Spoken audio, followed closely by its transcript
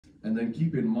And then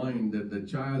keep in mind that the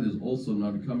child is also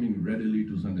not coming readily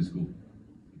to Sunday school.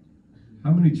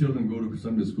 How many children go to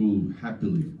Sunday school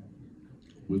happily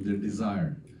with their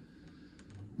desire?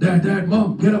 Dad,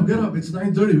 Mom, get up, it's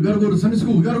 9:30, we gotta go to Sunday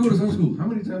school, How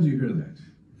many times do you hear that?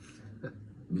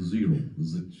 Zero,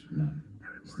 zilch, none.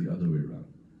 It's the other way around.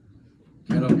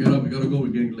 Get up, we gotta go, we're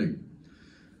getting late.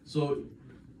 So,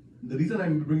 the reason I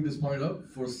bring this point up,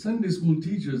 for Sunday school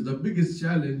teachers, the biggest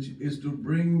challenge is to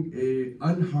bring a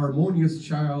unharmonious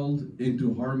child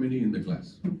into harmony in the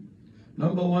class.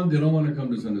 Number one, they don't want to come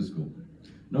to Sunday school.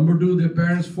 Number two, their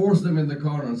parents force them in the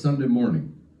car on Sunday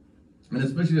morning. And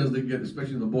especially as they get,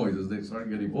 especially the boys, as they start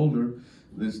getting older,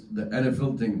 the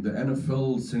NFL thing, the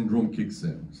NFL syndrome kicks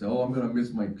in. So, oh, I'm gonna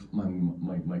miss my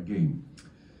game.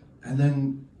 And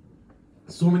then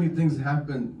so many things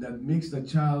happen that makes the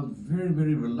child very,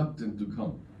 very reluctant to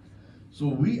come. So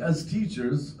we as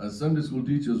teachers, as Sunday school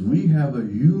teachers, we have a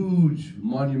huge,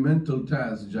 monumental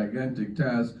task, gigantic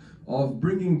task of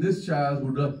bringing this child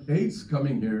who hates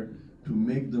coming here to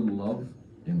make them love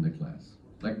in the class.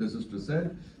 Like the sister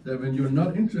said, that when you're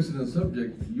not interested in a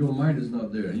subject, your mind is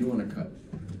not there and you want to cut.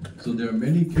 So there are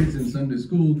many kids in Sunday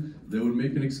school, they will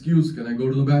make an excuse, can I go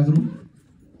to the bathroom?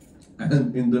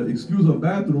 And in the excuse of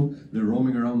bathroom, they're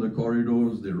roaming around the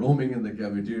corridors, they're roaming in the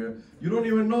cafeteria. You don't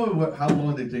even know how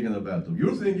long they take in the bathroom.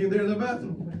 You're thinking they're in the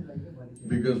bathroom.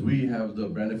 Because we have the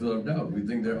benefit of doubt. We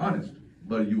think they're honest.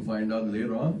 But you find out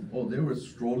later on, oh, they were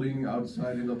strolling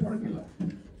outside in the parking lot.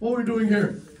 What are we doing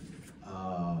here?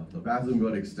 The bathroom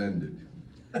got extended.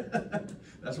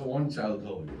 That's what one child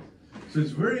told me. So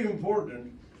it's very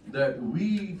important that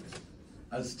we,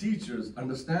 as teachers,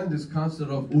 understand this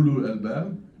concept of ulul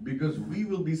albab, because we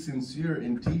will be sincere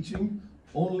in teaching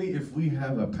only if we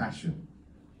have a passion,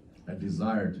 a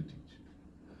desire to teach,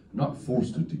 not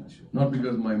forced to teach. Not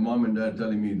because my mom and dad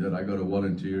telling me that I got to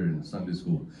volunteer in Sunday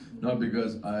school, not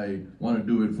because I want to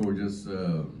do it for just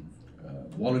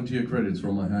volunteer credits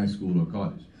from my high school or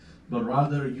college, but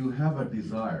rather you have a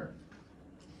desire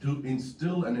to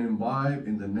instill and imbibe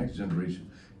in the next generation.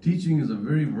 Teaching is a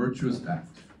very virtuous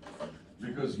act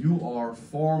because you are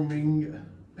forming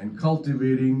and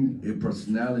cultivating a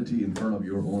personality in front of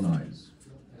your own eyes.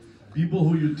 People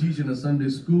who you teach in a Sunday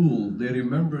school, they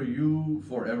remember you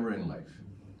forever in life.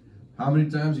 How many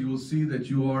times you will see that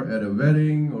you are at a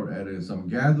wedding or at some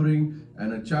gathering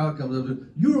and a child comes up to you,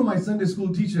 you were my Sunday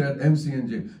school teacher at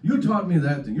MCNJ. You taught me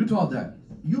that thing, you taught that.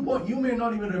 You may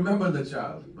not even remember the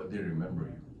child, but they remember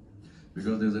you.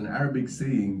 Because there's an Arabic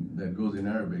saying that goes in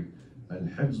Arabic,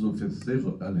 Al-Hifzu fi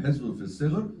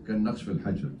al-Sighar kan-Naqsh fi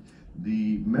al-Hajar.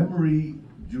 The memory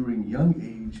during young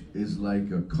age is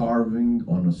like a carving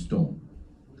on a stone.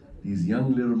 These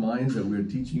young little minds that we're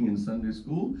teaching in Sunday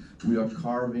school, we are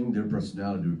carving their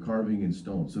personality, we're carving in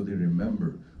stone. So they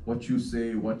remember what you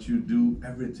say, what you do,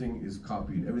 everything is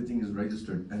copied, everything is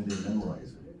registered, and they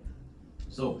memorize it.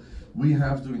 So we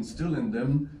have to instill in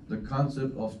them the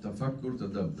concept of tafakkur,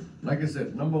 tadabbur. Like I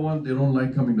said, number one, they don't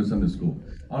like coming to Sunday school.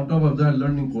 On top of that,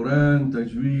 learning Quran,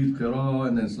 tajweed, qira'ah,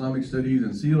 and then Islamic studies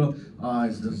and seerah,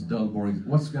 it's just dull, boring.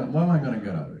 What am I going to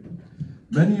get out of it?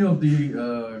 Many of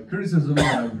the criticism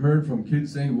I've heard from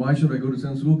kids saying, why should I go to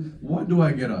Sunday school? What do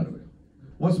I get out of it?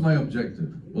 What's my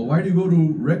objective? Well, why do you go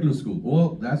to regular school?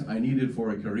 Well, I need it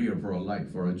for a career, for a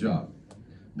life, for a job.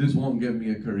 This won't give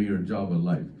me a career, job, or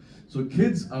life. So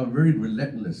kids are very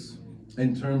relentless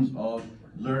in terms of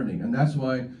learning. And that's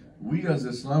why we as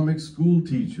Islamic school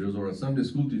teachers or a Sunday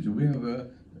school teacher, we have a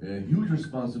huge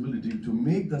responsibility to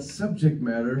make the subject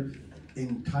matter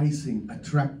enticing,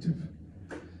 attractive.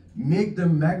 Make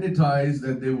them magnetize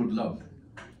that they would love.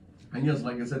 And yes,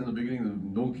 like I said in the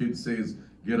beginning, no kid says,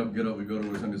 get up, we go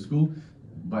to Sunday school.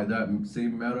 By that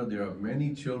same matter, there are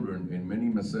many children in many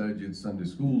masajid, Sunday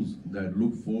schools, that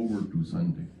look forward to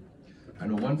Sunday. I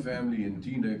know one family in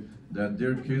Teaneck that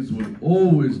their kids would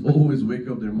always wake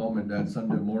up their mom and dad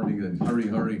Sunday morning and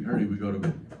hurry, we gotta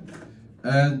go.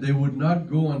 And they would not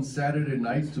go on Saturday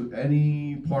nights to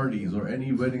any parties or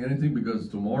any wedding, anything, because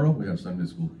tomorrow we have Sunday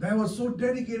school. That was so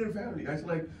dedicated family. I was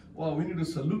like, wow, we need to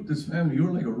salute this family. You're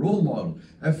like a role model.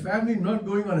 A family not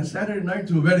going on a Saturday night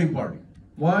to a wedding party.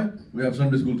 Why? We have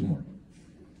Sunday school tomorrow.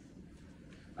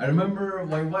 I remember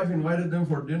my wife invited them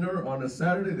for dinner on a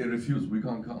Saturday. They refused. We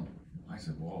can't come. I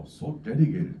said, wow, so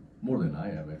dedicated. More than I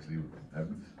am, actually.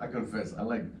 I confess, I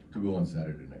like to go on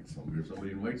Saturday nights if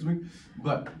somebody invites me.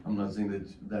 But I'm not saying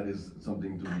that is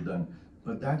something to be done.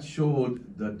 But that showed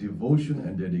the devotion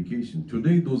and dedication.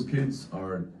 Today, those kids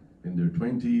are in their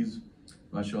 20s.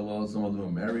 MashaAllah, some of them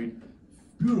are married.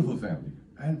 Beautiful family.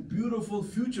 And beautiful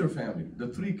future family. The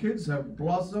 3 kids have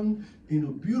blossomed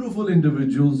into beautiful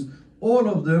individuals. All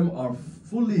of them are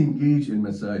fully engaged in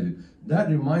masajid. That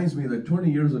reminds me that 20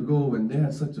 years ago, when they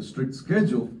had such a strict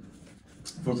schedule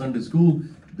for Sunday school,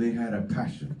 they had a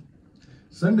passion.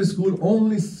 Sunday school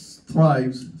only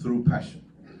thrives through passion.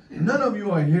 None of you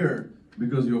are here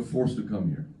because you're forced to come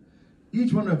here.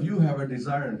 Each one of you have a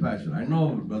desire and passion. I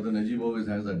know Brother Najib always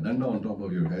has that danda on top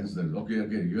of your heads that, okay,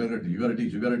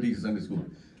 you gotta teach Sunday school.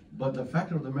 But the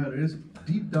fact of the matter is,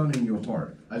 deep down in your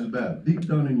heart, Al-Bab, deep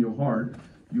down in your heart,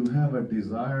 you have a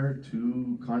desire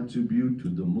to contribute to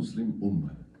the Muslim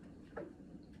Ummah.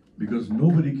 Because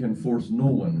nobody can force no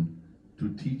one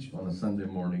to teach on a Sunday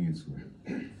morning in school.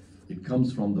 It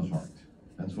comes from the heart.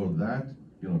 And for that,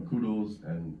 kudos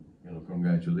and,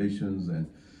 congratulations, and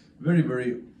very,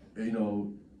 very,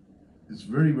 it's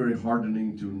very, very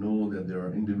heartening to know that there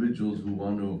are individuals who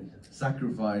want to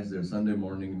sacrifice their Sunday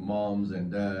morning moms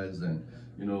and dads and,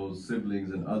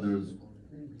 siblings and others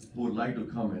who would like to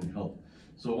come and help.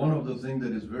 So one of the things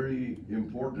that is very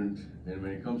important, and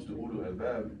when it comes to Ulul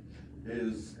Albab,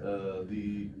 is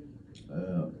the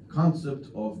concept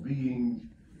of being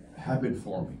habit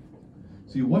forming.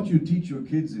 See, what you teach your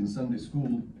kids in Sunday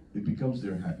school, it becomes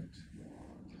their habit.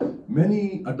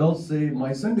 Many adults say,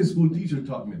 my Sunday school teacher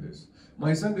taught me this.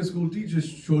 My Sunday school teacher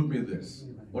showed me this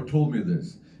or told me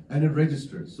this, and it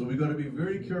registers. So we got to be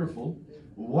very careful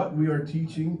what we are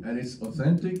teaching, and it's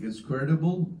authentic, it's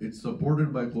credible, it's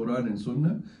supported by Quran and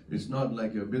Sunnah. It's not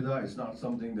like a bid'ah, it's not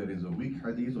something that is a weak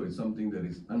hadith, or it's something that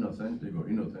is unauthentic or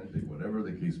inauthentic, whatever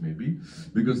the case may be,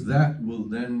 because that will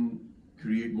then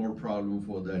create more problem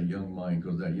for that young mind,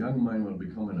 because that young mind will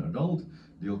become an adult,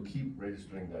 they'll keep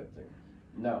registering that thing.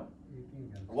 Now,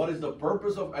 what is the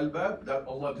purpose of Albab? That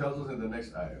Allah tells us in the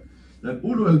next ayah. That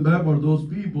Ulul Albab are those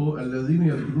people الذين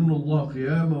يذكرون الله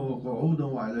قياما وقعودا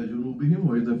وعلى جنوبهم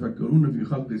ويتفكرون في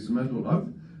خلق السماوات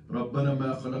والأرض ربنا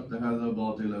ما خلقت هذا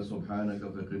باطلا سبحانك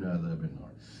فقنا عذاب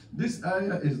النار. This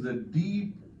ayah is the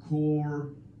deep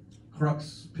core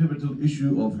crux, pivotal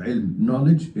issue of ilm,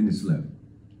 knowledge in Islam.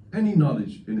 Any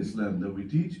knowledge in Islam that we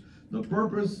teach, the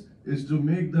purpose is to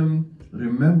make them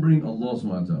remembering Allah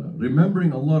subhanahu wa ta'ala.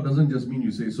 Remembering Allah doesn't just mean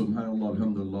you say subhanallah,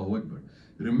 alhamdulillah, Allahu Akbar.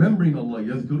 Remembering Allah,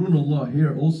 yadhkurun Allah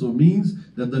here also means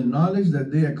that the knowledge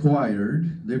that they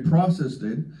acquired, they processed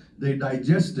it, they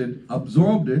digested,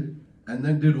 absorbed it, and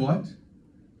then did what?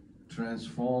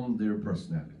 Transformed their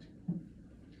personality.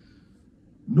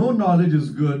 No knowledge is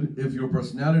good if your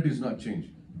personality is not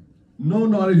changing. No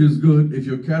knowledge is good if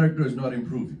your character is not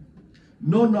improving.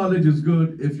 No knowledge is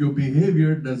good if your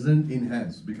behavior doesn't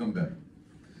enhance, become better.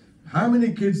 How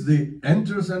many kids, they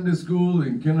enter Sunday school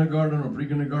in kindergarten or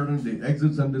pre-kindergarten, they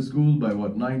exit Sunday school by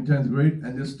what, 9th, 10th grade,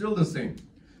 and they're still the same.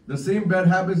 The same bad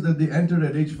habits that they entered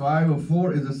at age 5 or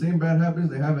 4 is the same bad habits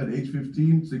they have at age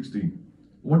 15, 16.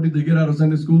 What did they get out of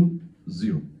Sunday school?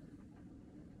 0.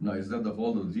 Now, is that the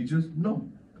fault of the teachers?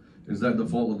 No. Is that the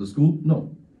fault of the school?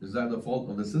 No. Is that the fault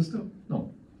of the system?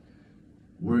 No.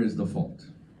 Where is the fault?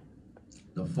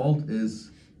 The fault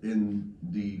is in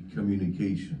the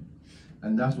communication.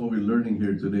 And that's what we're learning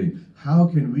here today. How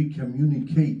can we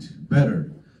communicate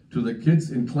better to the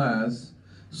kids in class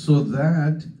so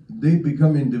that they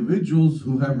become individuals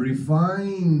who have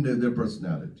refined their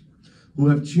personality, who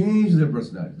have changed their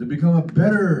personality. They become a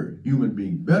better human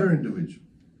being, better individual.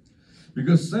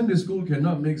 Because Sunday school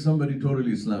cannot make somebody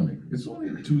totally Islamic. It's only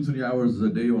 2-3 hours a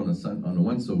day on a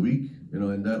once a week,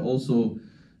 and that also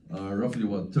roughly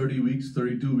 30 weeks,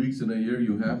 32 weeks in a year,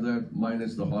 you have that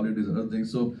minus the holidays and other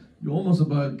things. So you're almost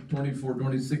about 24,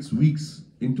 26 weeks.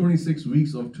 In 26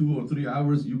 weeks of 2 or 3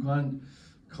 hours, you can't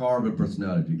carve a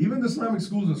personality. Even the Islamic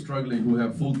schools are struggling, who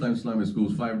have full-time Islamic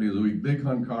schools 5 days a week. They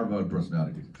can't carve out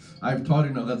personalities. I've taught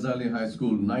in a Ghazali high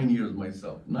school 9 years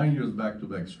myself, 9 years back to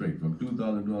back straight, from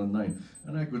 2000 to 2009.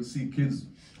 And I could see kids,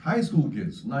 high school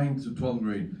kids, 9th to 12th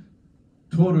grade,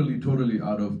 totally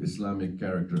out of Islamic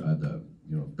character adab.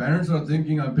 Parents are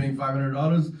thinking, I'm paying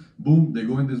 $500, boom, they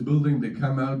go in this building, they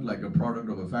come out like a product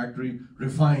of a factory,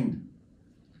 refined.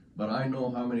 But I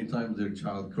know how many times their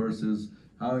child curses,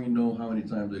 how many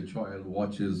times their child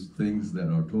watches things that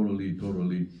are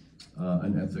totally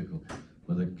unethical.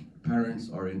 But the parents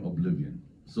are in oblivion.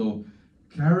 So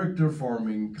character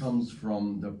forming comes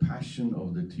from the passion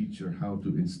of the teacher, how to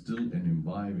instill and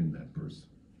imbibe in that person,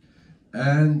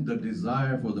 and the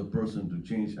desire for the person to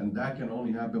change. And that can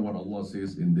only happen, what Allah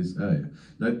says in this ayah,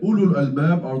 that ulul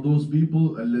albab are those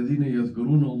people الَّذِينَ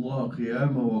يَذْكُرُونَ اللَّهَ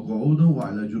قِيَامًا وَقُعُودًا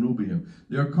وَعَلَى جُنُوبِهِمْ.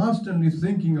 They are constantly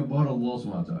thinking about Allah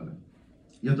subhanahu wa ta'ala.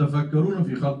 يَتَفَكَّرُونَ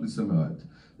فِي خَلْقِ السَّمَاوَاتِ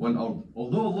Well,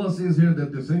 although Allah says here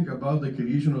that they think about the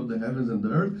creation of the heavens and the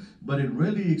earth, but it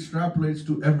really extrapolates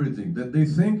to everything. That they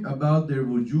think about their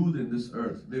wujud in this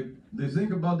earth. They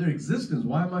think about their existence.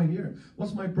 Why am I here?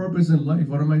 What's my purpose in life?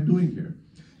 What am I doing here?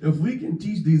 If we can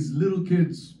teach these little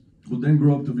kids who then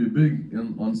grow up to be big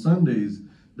on Sundays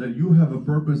that you have a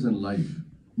purpose in life.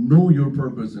 Know your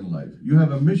purpose in life. You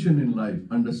have a mission in life.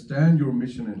 Understand your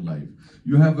mission in life.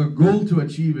 You have a goal to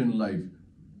achieve in life.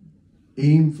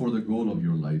 Aim for the goal of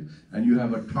your life. And you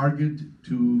have a target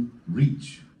to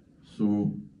reach.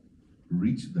 So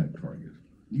reach that target.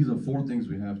 These are 4 things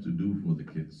we have to do for the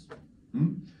kids.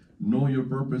 Know your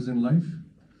purpose in life.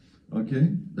 Okay,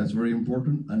 that's very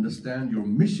important. Understand your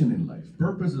mission in life.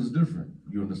 Purpose is different.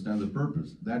 You understand the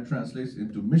purpose. That translates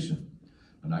into mission.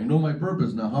 And I know my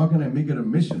purpose. Now, how can I make it a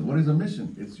mission? What is a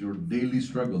mission? It's your daily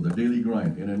struggle, the daily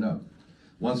grind, in and out.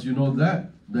 Once you know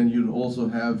that, then you also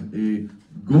have a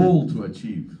goal to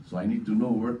achieve. So I need to know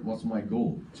what's my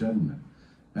goal, Jannah.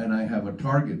 And I have a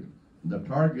target. The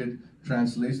target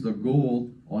translates the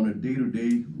goal on a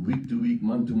day-to-day, week-to-week,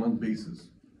 month-to-month basis.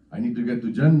 I need to get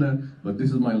to Jannah, but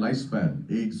this is my lifespan,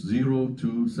 age 0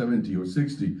 to 70 or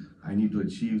 60. I need to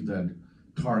achieve that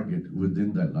target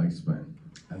within that lifespan.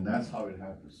 And that's how it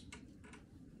happens.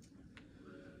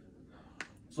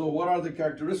 So what are the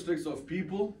characteristics of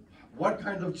people? What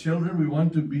kind of children we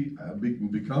want to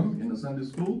become in the Sunday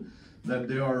school? That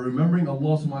they are remembering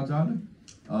Allah subhanahu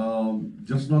wa ta'ala,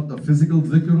 just not the physical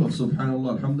dhikr of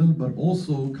subhanallah, alhamdulillah, but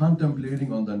also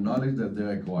contemplating on the knowledge that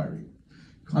they're acquiring.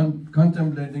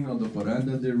 Contemplating on the Quran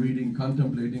that they're reading,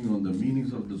 contemplating on the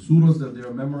meanings of the surahs that they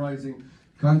are memorizing,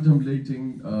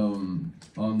 contemplating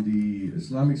on the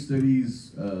Islamic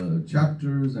studies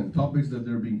chapters and topics that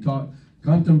they're being taught,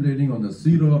 contemplating on the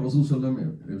seerah of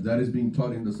Rasulullah, if that is being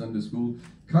taught in the Sunday school,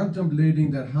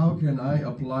 contemplating that how can I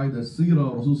apply the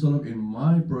seerah of Rasulullah in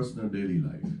my personal daily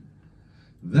life.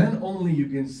 Then only you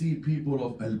can see people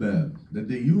of albab, that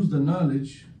they use the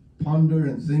knowledge, ponder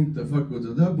and think, tafakkur,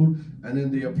 tadabbur, and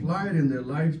then they apply it in their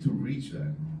life to reach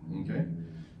that. Okay?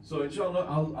 So inshallah,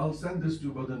 I'll send this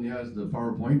to Brother Niaz, the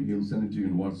PowerPoint. He'll send it to you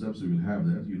in WhatsApp, so you'll have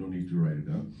that. You don't need to write it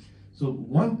down. So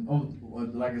one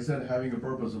of, like I said, having a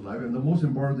purpose of life, and the most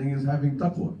important thing is having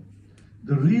taqwa.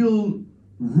 The real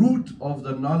root of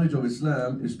the knowledge of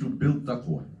Islam is to build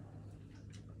taqwa.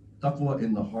 Taqwa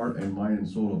in the heart and mind and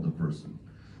soul of the person.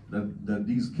 That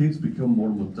these kids become more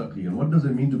muttaqi. And what does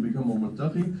it mean to become more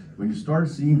muttaqi? When you start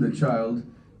seeing the child,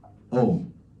 oh,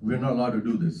 we're not allowed to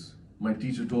do this. My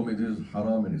teacher told me this is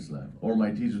haram in Islam. Or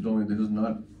my teacher told me this is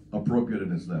not appropriate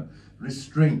in Islam.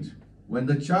 Restraint. When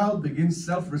the child begins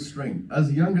self-restraint,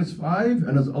 as young as 5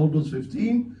 and as old as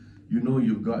 15, you know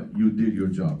you did your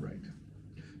job right.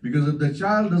 Because if the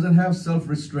child doesn't have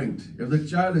self-restraint, if the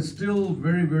child is still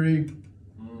very, very,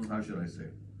 how should I say,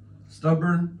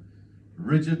 stubborn,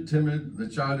 rigid, timid, the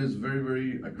child is very,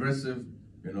 very aggressive,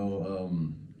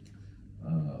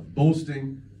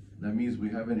 boasting, that means we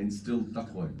haven't instilled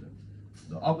taqwa in them.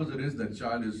 The opposite is that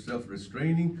child is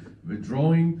self-restraining,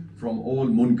 withdrawing from all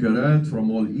munkarat, from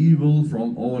all evil,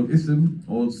 from all ism,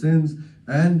 all sins,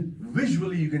 and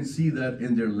visually you can see that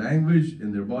in their language,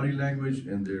 in their body language,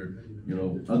 in their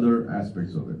other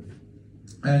aspects of it.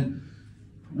 And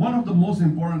one of the most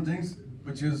important things,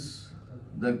 which is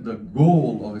that the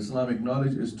goal of Islamic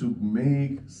knowledge is to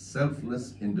make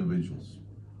selfless individuals.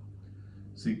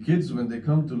 See, kids, when they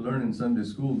come to learn in Sunday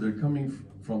school, they're coming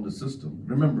from the system.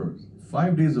 Remember,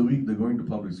 5 days a week they're going to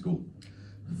public school.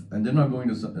 And they're not going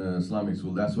to Islamic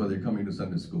school. That's why they're coming to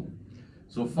Sunday school.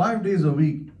 So 5 days a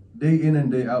week, day in and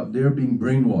day out, they're being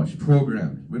brainwashed,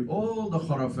 programmed with all the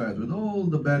kharafat, with all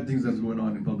the bad things that's going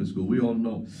on in public school. We all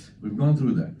know. We've gone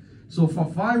through that. So for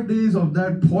 5 days of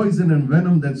that poison and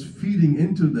venom that's feeding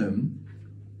into them,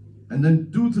 and then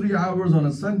 2-3 hours on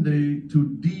a Sunday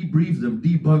to debrief them,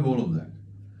 debug all of that.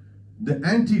 The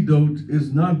antidote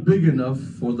is not big enough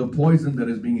for the poison that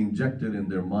is being injected in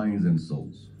their minds and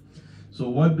souls. So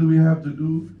what do we have to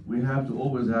do? We have to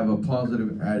always have a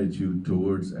positive attitude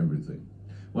towards everything.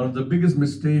 One of the biggest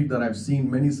mistakes that I've seen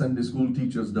many Sunday school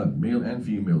teachers done, male and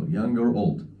female, young or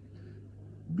old,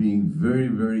 being very,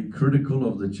 very critical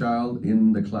of the child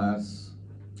in the class,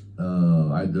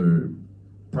 either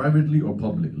privately or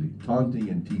publicly, taunting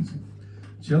and teasing.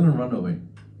 Children run away.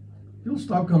 They'll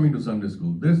stop coming to Sunday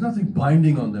school. There's nothing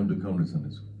binding on them to come to Sunday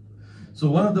school.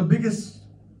 So one of the biggest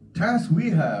tasks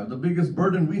we have, the biggest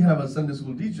burden we have as Sunday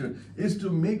school teacher, is to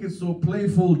make it so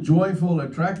playful, joyful,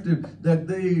 attractive that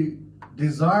they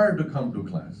desire to come to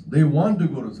class. They want to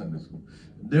go to Sunday school.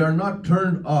 They are not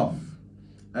turned off.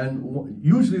 And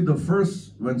usually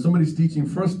when somebody's teaching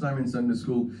first time in Sunday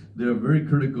school, they're very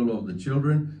critical of the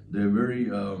children. They're very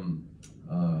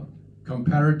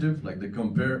comparative, like they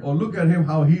compare, oh, look at him,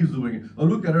 how he's doing it, oh,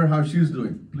 look at her, how she's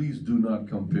doing. Please do not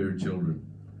compare children.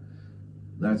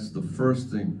 That's the first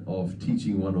thing of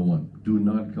teaching 101. Do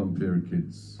not compare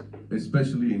kids,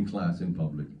 especially in class, in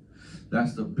public.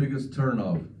 That's the biggest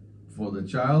turnoff for the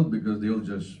child, because they'll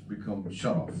just become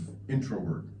shut off,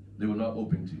 introvert. They will not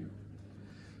open to you.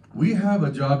 We have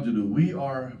a job to do. We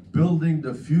are building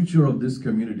the future of this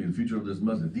community, the future of this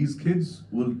masjid. These kids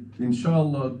will,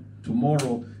 inshallah,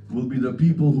 tomorrow will be the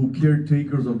people who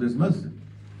caretakers of this masjid.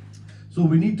 So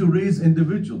we need to raise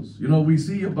individuals. You know, we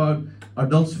see about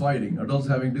adults fighting, adults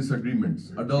having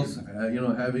disagreements, adults,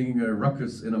 having a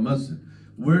ruckus in a masjid.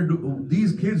 Where do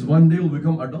these kids one day will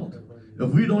become adult? If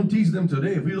we don't teach them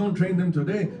today, if we don't train them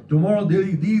today, tomorrow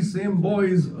these same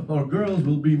boys or girls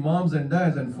will be moms and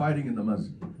dads and fighting in the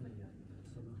masjid.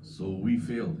 So we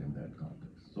failed in that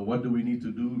context. So what do we need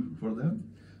to do for them?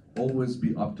 Always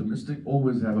be optimistic,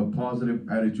 always have a positive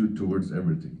attitude towards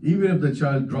everything. Even if the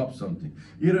child dropped something,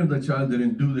 even if the child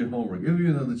didn't do their homework,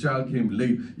 even if the child came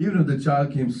late, even if the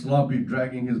child came sloppy,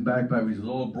 dragging his backpack, which is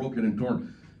all broken and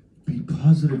torn, be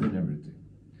positive in everything.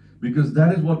 Because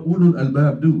that is what ulul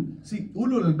albab do. See,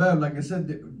 ulul albab, like I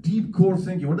said, deep core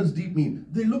thinking. What does deep mean?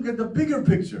 They look at the bigger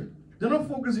picture. They're not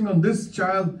focusing on this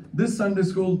child, this Sunday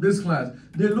school, this class.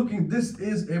 They're looking, this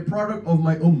is a product of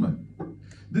my ummah.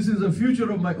 This is the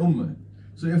future of my ummah.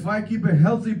 So if I keep a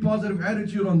healthy, positive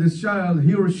attitude on this child,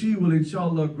 he or she will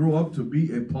inshallah grow up to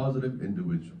be a positive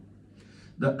individual.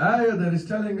 The ayah that is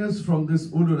telling us from this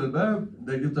ulul albab,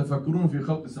 that يَتَفَكُّرُونَ فِي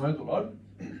خَلْقِ السَّمَاوَاتِ وَالْأَرْضِ.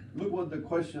 Look what the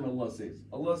question Allah says.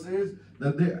 Allah says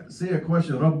that they say a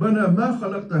question, رَبَّنَا مَا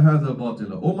خَلَقْتَ هَذَا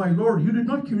بَاطِلًا. Oh my Lord, you did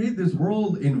not create this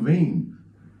world in vain,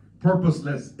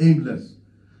 purposeless, aimless.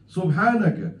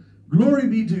 Subhanaka. Glory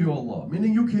be to you, Allah.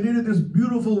 Meaning you created this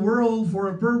beautiful world for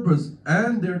a purpose,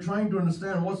 and they're trying to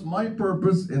understand what's my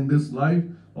purpose in this life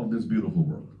of this beautiful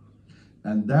world.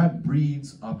 And that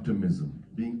breeds optimism,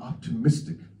 being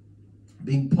optimistic,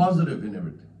 being positive in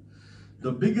everything.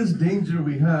 The biggest danger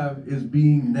we have is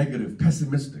being negative,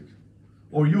 pessimistic,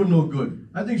 or you're no good.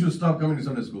 I think you should stop coming to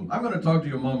Sunday school. I'm going to talk to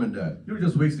your mom and dad. You're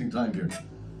just wasting time here.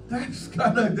 That's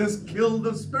going to just kill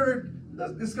the spirit.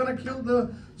 It's going to kill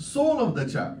the soul of the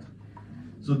child.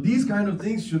 So these kind of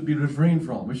things should be refrained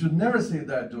from. We should never say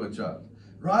that to a child.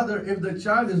 Rather, if the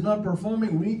child is not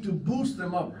performing, we need to boost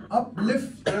them up,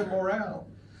 uplift their morale.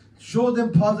 Show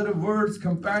them positive words,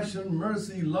 compassion,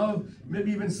 mercy, love.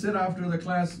 Maybe even sit after the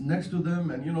class next to them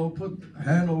and, put a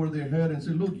hand over their head and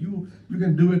say, look, you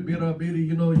can do it, Bira, Biri,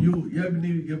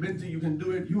 you can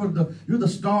do it. You're the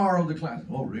star of the class.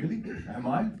 Oh, really? Am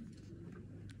I?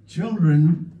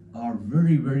 Children are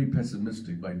very, very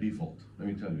pessimistic by default. Let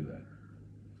me tell you that.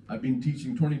 I've been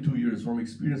teaching 22 years. From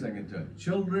experience, I can tell.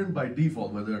 Children by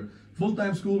default, whether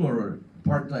full-time school or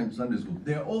part-time Sunday school,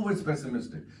 they're always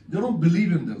pessimistic. They don't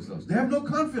believe in themselves. They have no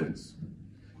confidence.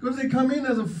 Because they come in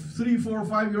as a 3, 4,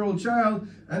 5-year-old child,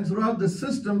 and throughout the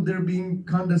system, they're being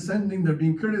condescending, they're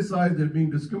being criticized, they're being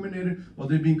discriminated, or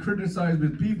they're being criticized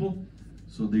with people,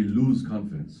 so they lose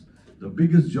confidence. The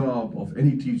biggest job of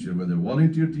any teacher, whether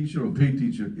volunteer teacher or paid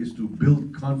teacher, is to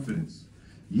build confidence.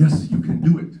 Yes, you can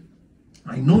do it.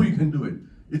 I know you can do it.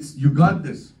 You got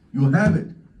this. You have it.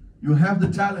 You have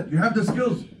the talent. You have the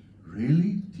skills.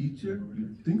 Really, teacher?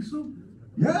 You think so?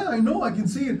 Yeah, I know. I can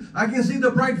see it. I can see the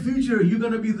bright future. You're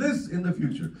going to be this in the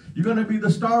future. You're going to be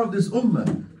the star of this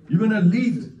ummah. You're going to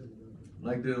lead.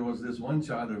 Like there was this one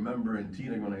child, I remember in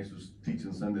Teenage when I used to teach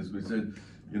in Sunday school, he said,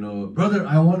 brother,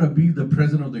 I want to be the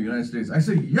president of the United States. I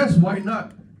said, yes, why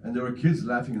not? And there were kids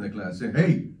laughing in the class. I said,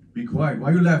 hey, be quiet.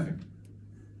 Why are you laughing?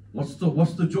 What's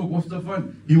the joke? What's the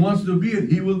fun? He wants to be it.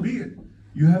 He will be it.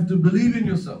 You have to believe in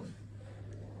yourself.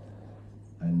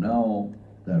 And now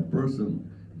that person,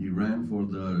 he ran for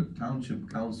the township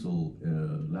council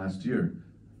last year,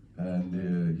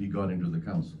 and he got into the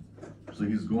council. So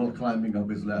he's climbing up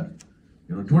his ladder.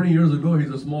 20 years ago, he's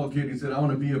a small kid. He said, I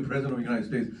want to be a president of the United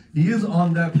States. He is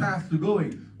on that path to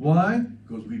going. Why?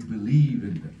 Because we believe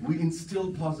in them. We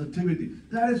instill positivity.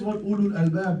 That is what ulul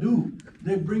albab do.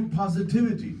 They bring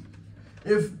positivity.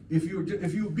 If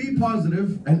you be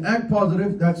positive and act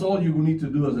positive, that's all you need to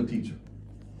do as a teacher.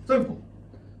 Simple.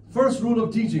 First rule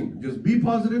of teaching, just be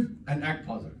positive and act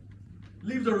positive.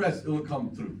 Leave the rest, it will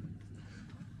come through.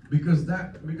 Because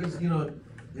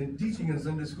in teaching in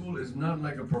Sunday school is not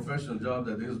like a professional job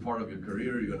that this is part of your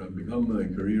career. You're going to become a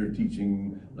career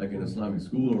teaching like in Islamic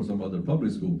school or some other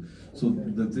public school. So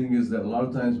the thing is that a lot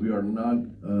of times we are not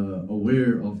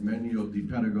aware of many of the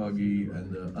pedagogy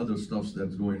and the other stuff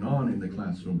that's going on in the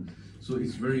classroom. So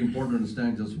it's very important to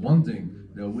understand just one thing,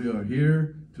 that we are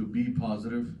here to be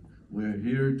positive. We're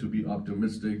here to be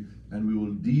optimistic, and we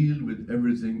will deal with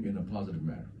everything in a positive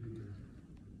manner.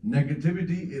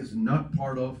 Negativity is not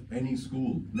part of any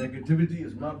school. Negativity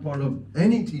is not part of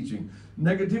any teaching.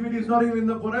 Negativity is not even in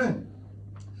the Quran.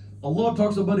 Allah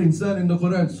talks about insan in the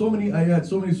Quran, so many ayat,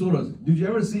 so many surahs. Did you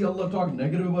ever see Allah talk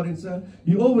negative about insan?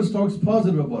 He always talks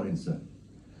positive about insan.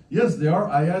 Yes, there are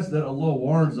ayats that Allah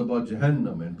warns about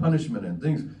Jahannam and punishment and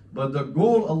things, but the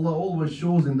goal Allah always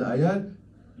shows in the ayat,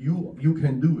 you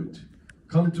can do it.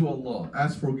 Come to Allah,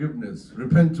 ask forgiveness,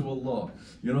 repent to Allah.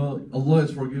 You know, Allah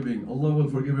is forgiving, Allah will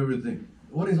forgive everything.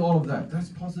 What is all of that? That's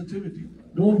positivity.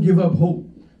 Don't give up hope.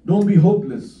 Don't be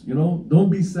hopeless, you know.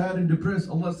 Don't be sad and depressed.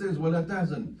 Allah says, وَلَا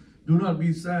تَحْزَنْ. Do not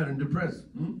be sad and depressed.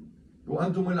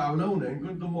 وَأَنْتُمُ الْأَعْلَوْنَ إِن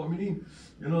كُنتُم مُؤْمِنِينَ.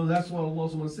 You know, that's what Allah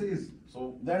subhanahu wa ta'ala says.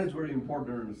 So that is very important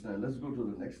to understand. Let's go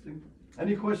to the next thing.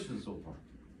 Any questions so far?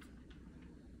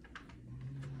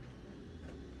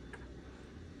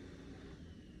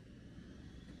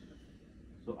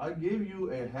 So I gave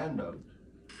you a handout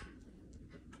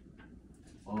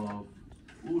of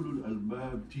Ulul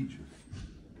Albab teachers.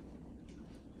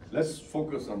 Let's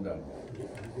focus on that.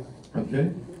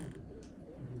 Okay?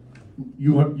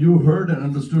 You heard and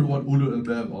understood what Ulul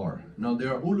Albab are. Now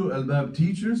there are Ulul Albab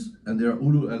teachers and there are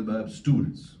Ulul Albab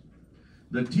students.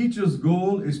 The teacher's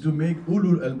goal is to make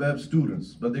Ulul Albab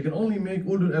students, but they can only make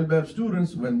Ulul Albab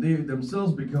students when they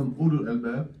themselves become Ulul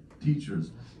Albab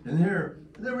teachers. And here,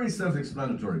 they're very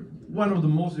self-explanatory. One of the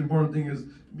most important things is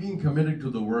being committed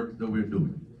to the work that we're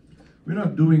doing. We're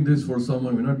not doing this for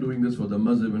someone, we're not doing this for the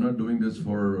mazhab, we're not doing this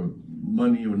for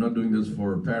money, we're not doing this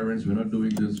for parents, we're not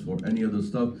doing this for any other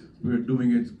stuff. We're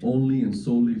doing it only and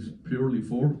solely, purely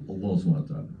for Allah subhanahu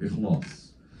wa ta'ala.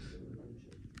 Ikhlas.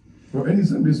 For any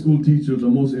Sunday school teacher, the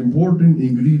most important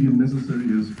ingredient necessary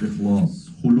is ikhlas,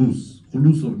 khulus.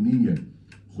 Khulus of niyyah.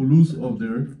 Khulus of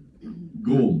their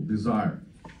goal, desire.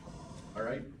 All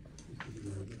right?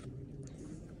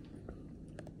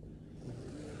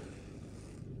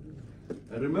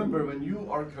 And remember, when you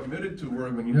are committed to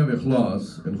work, when you have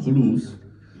ikhlas and khulus,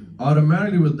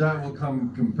 automatically with that will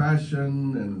come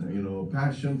compassion and, you know,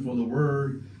 passion for the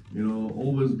work, you know,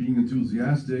 always being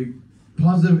enthusiastic,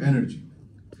 positive energy.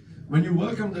 When you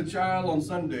welcome the child on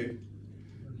Sunday,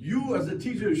 you as a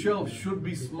teacher yourself should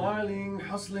be smiling,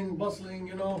 hustling, bustling,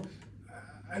 you know,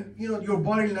 and you know, your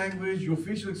body language, your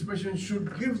facial expression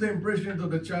should give the impression to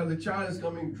the child is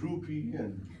coming droopy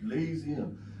and lazy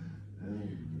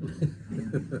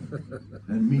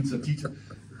and meets a teacher.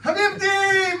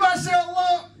 Habibti,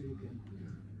 mashallah!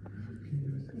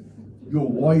 Your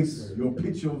voice, your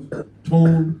pitch of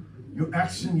tone, your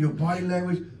action, your body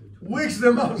language wakes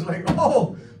them up. It's like,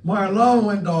 oh, my alarm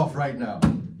went off right now.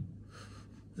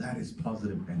 That is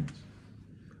positive energy.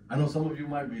 I know some of you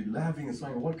might be laughing and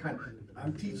saying, what kind?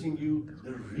 I'm teaching you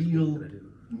the real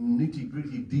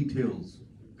nitty-gritty details.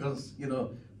 Because, you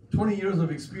know, 20 years of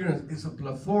experience is a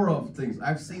plethora of things.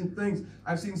 I've seen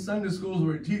Sunday schools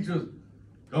where teachers,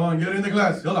 come on, get in the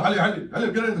class. Yalla, Ali,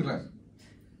 get in the class.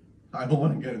 I don't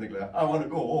want to get in the class. I want to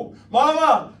go home.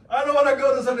 Mama, I don't want to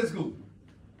go to Sunday school.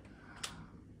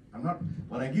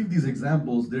 When I give these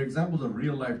examples, they're examples of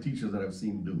real life teachers that I've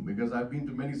seen do. Because I've been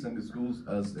to many Sunday schools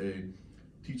as a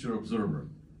teacher observer.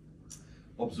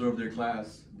 Observe their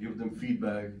class, give them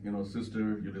feedback, you know,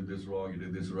 sister, you did this wrong, you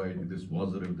did this right, you did this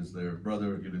positive, this there,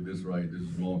 brother, you did this right, this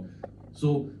is wrong.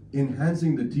 So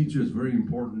enhancing the teacher is very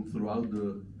important throughout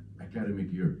the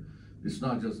academic year. It's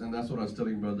not just, and that's what I was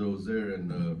telling Brother Ozair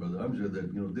and Brother Amjad,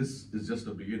 that, you know, this is just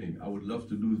the beginning. I would love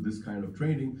to do this kind of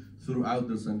training throughout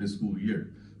the Sunday school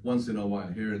year, once in a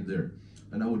while, here and there.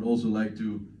 And I would also like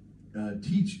to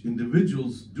teach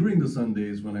individuals during the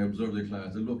Sundays when I observe the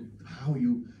class, and look, how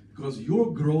you, because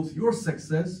your growth, your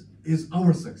success is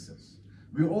our success.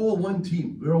 We're all one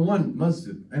team. We're one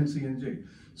masjid, MCNJ.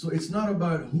 So it's not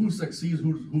about who succeeds,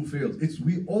 who fails. It's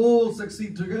we all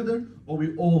succeed together or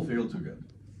we all fail together.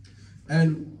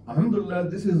 And alhamdulillah,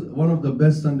 this is one of the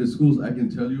best Sunday schools I can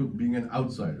tell you, being an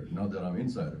outsider, now that I'm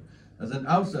insider. As an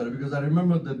outsider, because I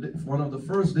remember one of the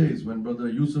first days when Brother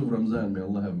Yusuf Ramzan, may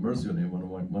Allah have mercy on him,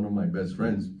 one of my best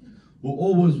friends, who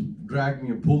always dragged me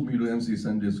and pulled me to MC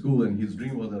Sunday School, and his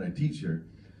dream was that I teach here.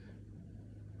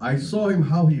 I saw him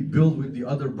how he built with the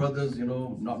other brothers, you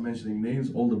know, not mentioning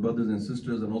names, all the brothers and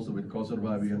sisters, and also with Kausar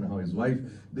Bhabi and how his wife,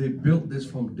 they built this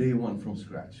from day one, from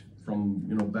scratch, from,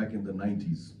 you know, back in the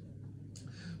 90s.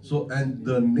 So, and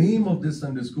the name of this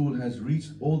Sunday school has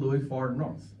reached all the way far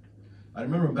north. I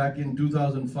remember back in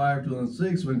 2005,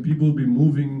 2006, when people would be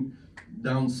moving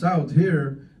down south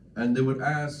here, and they would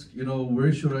ask, you know,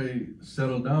 where should I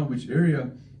settle down, which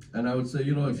area? And I would say,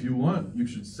 you know, if you want, you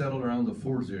should settle around the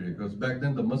Fords area, because back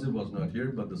then the masjid was not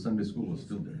here, but the Sunday school was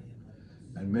still there.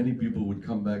 And many people would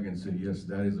come back and say, yes,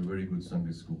 that is a very good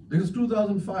Sunday school. This is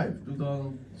 2005,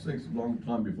 2006, a long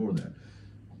time before that.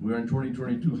 We're in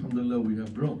 2022, alhamdulillah, we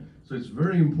have grown. So it's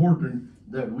very important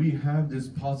that we have this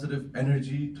positive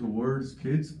energy towards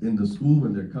kids in the school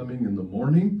when they're coming in the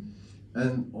morning.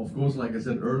 And of course, like I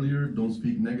said earlier, don't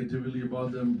speak negatively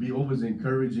about them. Be always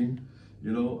encouraging.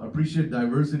 You know, appreciate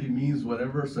diversity means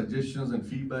whatever suggestions and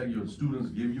feedback your students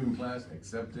give you in class,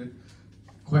 accept it.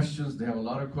 Questions, they have a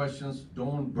lot of questions.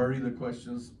 Don't bury the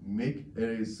questions. Make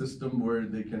a system where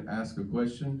they can ask a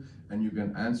question and you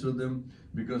can answer them.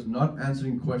 Because not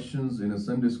answering questions in a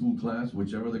Sunday school class,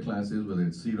 whichever the class is, whether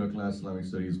it's Seerah class, Islamic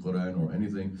studies, Quran, or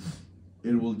anything,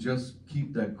 it will just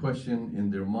keep that question in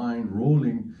their mind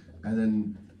rolling, and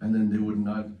then they would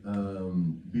not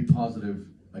be positive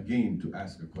again to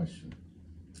ask a question.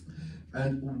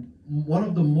 And one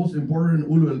of the most important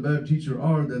Ulul Albab teachers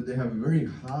are that they have a very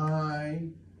high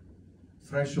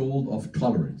threshold of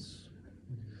tolerance.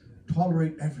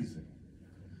 Tolerate everything.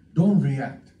 Don't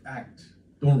react, act.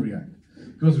 Don't react.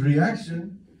 Because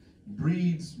reaction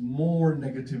breeds more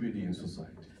negativity in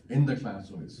society, in the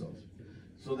classroom itself.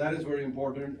 So that is very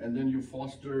important. And then you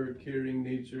foster caring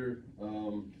nature. Where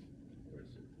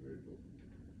is it? Where it go?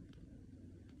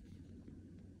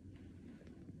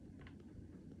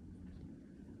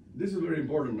 This is very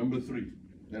important, number 3.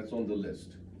 That's on the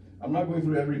list. I'm not going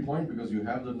through every point because you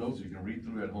have the notes, you can read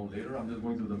through at home later. I'm just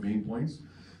going through the main points.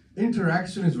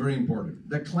 Interaction is very important.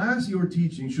 The class you're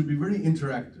teaching should be very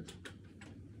interactive.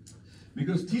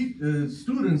 Because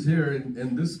students here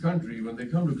in this country, when they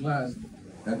come to class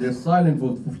and they're silent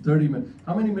for 30 minutes,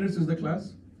 how many minutes is the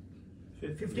class?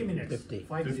 50 minutes. 50.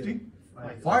 50? 50?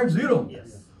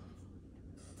 Yes.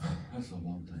 That's a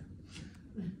long time.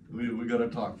 We gotta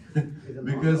talk.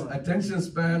 Because attention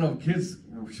span of kids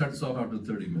shuts off after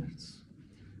 30 minutes.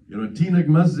 You know, Teenage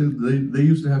Masjid, they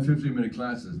used to have 50-minute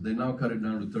classes. They now cut it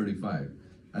down to 35.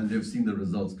 And they've seen the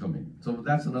results coming. So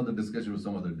that's another discussion for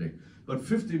some other day. But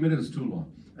 50 minutes is too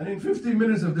long. And in 50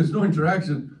 minutes, if there's no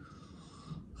interaction,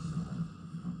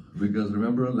 because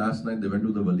remember last night they went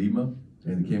to the walima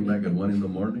and came back at 1 in the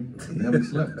morning, they haven't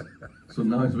slept. So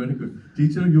now it's very good.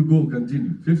 Teacher, you go,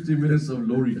 continue. 50 minutes of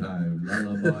lori time.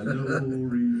 Lullaby,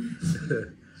 lori.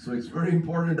 So it's very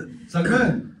important.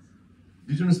 Salman,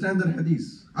 did you understand that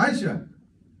hadith? Aisha,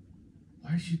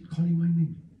 why is she calling my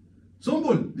name?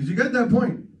 Sumbul, did you get that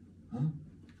point? Huh?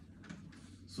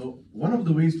 So one of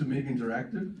the ways to make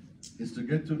interactive is to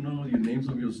get to know the names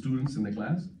of your students in the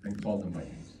class and call them by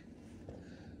names.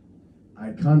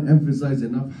 I can't emphasize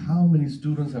enough how many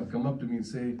students have come up to me and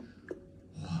say,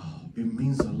 wow, it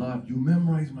means a lot. You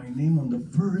memorized my name on the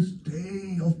first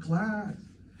day of class.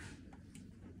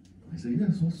 I say,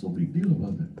 yes, what's so big deal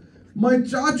about that? My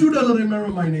chachu doesn't remember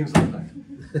my name sometimes.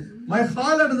 My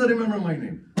khala doesn't remember my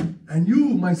name. And you,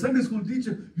 my Sunday school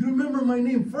teacher, you remember my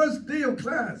name, first day of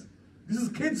class. This is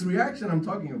kids' reaction I'm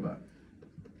talking about.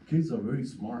 Kids are very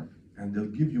smart and they'll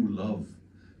give you love.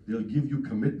 They'll give you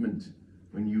commitment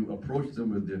when you approach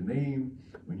them with their name,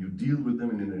 when you deal with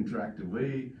them in an interactive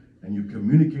way, and you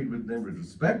communicate with them with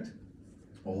respect.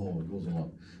 Oh, it goes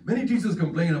along. Many teachers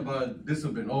complain about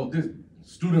discipline. Oh, this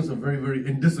students are very, very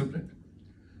indisciplined.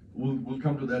 We'll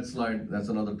come to that slide. That's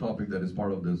another topic that is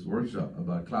part of this workshop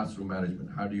about classroom management.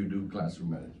 How do you do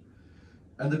classroom management?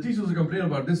 And the teachers who complain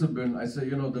about discipline, I say,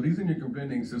 you know, the reason you're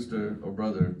complaining, sister or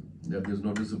brother, that there's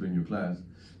no discipline in your class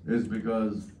is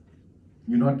because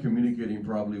you're not communicating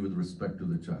properly with respect to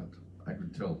the child. I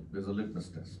could tell. There's a litmus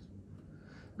test.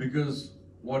 Because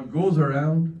what goes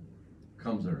around,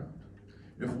 comes around.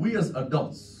 If we as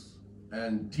adults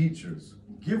and teachers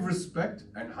give respect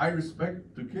and high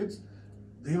respect to kids,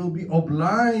 they will be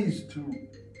obliged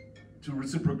to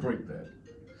reciprocate that.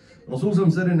 Rasul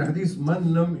said in the hadith,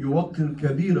 "Man lam yuwaqqir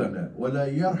kabirana wa la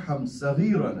yarham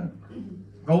saghirana,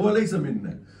 fahuwa laysa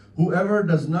minna." Whoever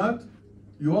does not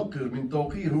yuwaqqir min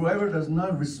tawqir, whoever does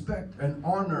not respect and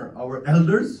honor our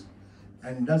elders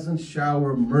and doesn't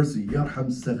shower mercy,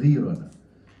 yarham saghirana.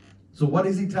 So what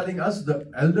is he telling us? The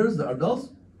elders, the adults,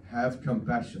 have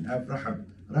compassion, have raham,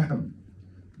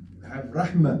 have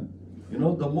rahmah. You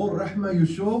know, the more rahmah you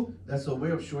show, that's a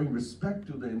way of showing respect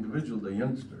to the individual, the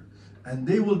youngster. And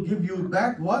they will give you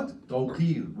back what?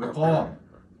 Tawqir, wiqar,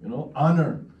 you know,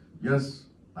 honor. Yes,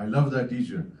 I love that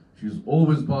teacher. She's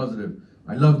always positive.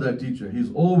 I love that teacher. He's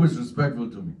always respectful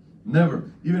to me. Never.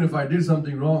 Even if I did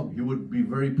something wrong, he would be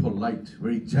very polite,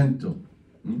 very gentle.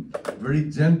 Very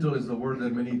gentle is the word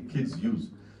that many kids use.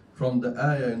 From the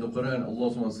ayah in the Quran, Allah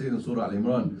subhanahu wa ta'ala says in Surah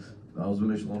Al-Imran,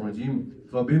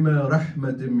 فَبِمَا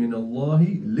رَحْمَةٍ مِّنَ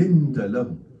اللَّهِ لِنْتَ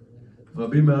لَهُ.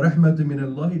 فَبِمَا رَحْمَةٍ مِّنَ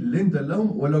اللَّهِ لِنْتَ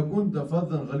لَهُمْ وَلَوْ كُنْتَ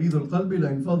فَظًّا غَلِيظَ الْقَلْبِ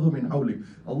لَانْفَضُّوا مِنْ حَوْلِكَ.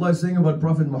 Allah is saying about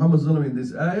Prophet Muhammad in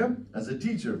this ayah, as a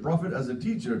teacher, Prophet as a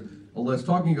teacher, Allah is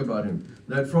talking about him.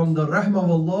 That from the rahmah of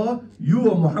Allah,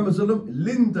 you are Muhammad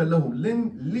لِنْتَ لَهُمْ.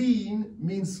 Lean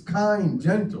means kind,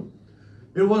 gentle.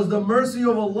 It was the mercy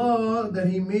of Allah that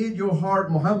He made your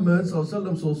heart, Muhammad so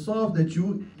soft that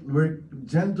you were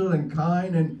gentle and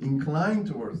kind and inclined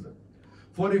towards them.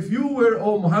 For if you were,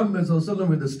 O Muhammad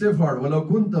with a stiff heart, وَلَوْ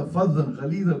كُنْتَ فَظًّا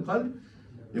غَلِيظَ الْقَلْبِ,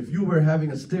 if you were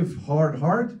having a stiff, hard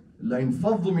heart,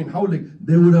 لَانْفَضُّوا مِنْ حَوْلِكَ,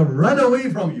 they would have run away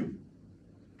from you.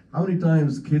 How many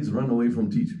times kids run away from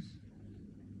teachers?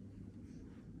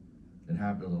 It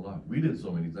happens a lot. We did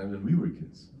so many times when we were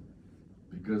kids,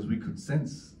 because we could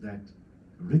sense that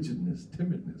rigidness,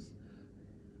 timidness.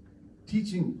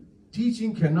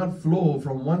 Teaching cannot flow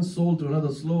from one soul to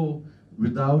another soul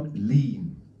without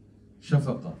lean.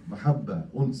 Shafaqa, mahabba,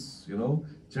 uns,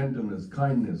 gentleness,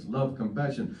 kindness, love,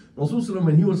 compassion. Rasulullah,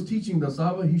 when he was teaching the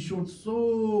Sahaba, he showed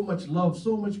so much love,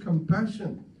 so much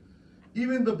compassion.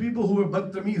 Even the people who were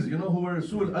badtamiz, who were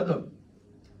sul adab.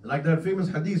 Like that famous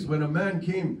hadith, when a man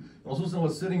came, Rasulullah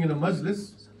was sitting in a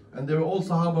majlis, and there were all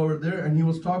Sahaba were there, and he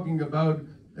was talking about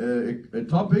a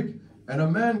topic, and a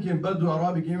man came, Baddu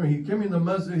Arabi came, and he came in the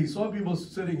masjid, he saw people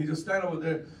sitting, he just stand over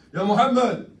there, Ya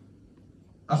Muhammad,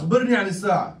 akhbirni an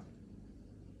as-sa'a.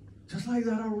 Just like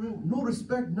that, no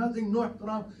respect, nothing, no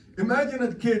ihtiram. Imagine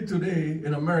a kid today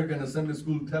in America in a Sunday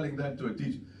school telling that to a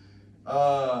teacher.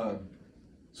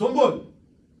 Sumbul,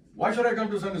 why should I come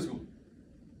to Sunday school?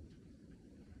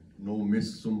 No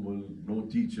Miss Sumbul, no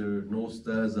teacher, no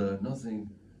staza, nothing.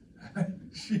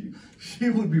 she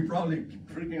would be probably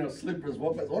freaking her slippers.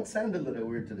 What sandal did I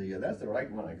wear today? Yeah, that's the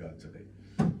right one I got today.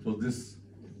 For this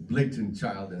blatant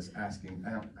child that's asking,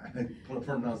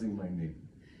 pronouncing my name.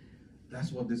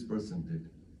 That's what this person did.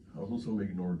 Rasulullah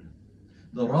ignored him.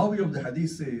 The Rawi of the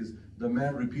hadith says the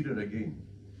man repeated again.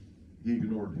 He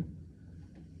ignored him.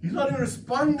 He's not even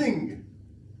responding,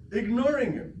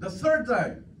 ignoring him. The third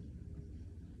time.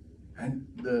 And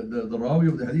the Rawi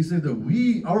of the hadith said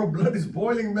that our blood is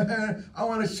boiling, man. I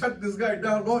want to shut this guy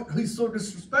down. Lord, he's so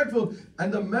disrespectful.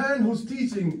 And the man who's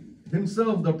teaching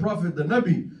himself, the Prophet, the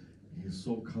Nabi, he is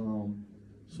so calm,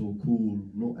 so cool,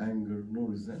 no anger, no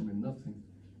resentment, nothing.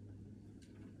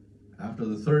 After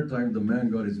the third time, the man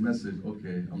got his message.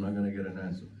 Okay, I'm not going to get an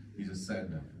answer. He just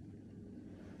sat down.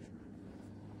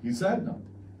 He sat down.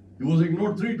 He was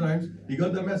ignored 3 times. He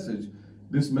got the message.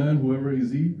 This man, whoever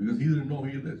is he, because he didn't know who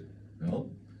he is.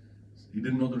 He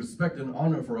didn't know the respect and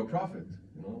honor for a prophet,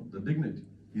 the dignity.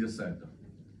 He just sat down.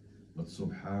 But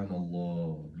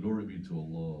subhanallah, glory be to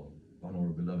Allah, on our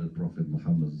beloved Prophet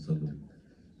Muhammad sallallahu.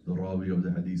 The Rawi of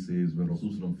the hadith says when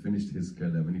Rasulullah finished his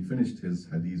kalam, when he finished his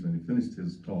hadith, when he finished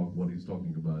his talk, what he's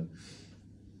talking about,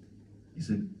 he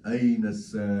said, Ayna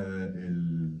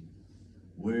sa'il?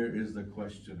 Where is the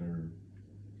questioner?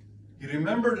 He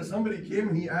remembered that somebody came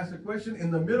and he asked a question in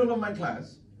the middle of my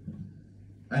class,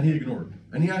 and he ignored.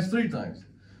 And he asked 3 times.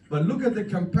 But look at the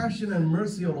compassion and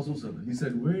mercy of Rasulullah. He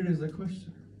said, where is the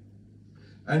questioner?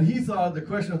 And he thought, the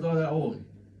questioner thought that, oh,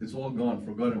 it's all gone,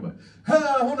 forgotten about.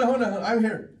 I'm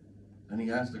here. And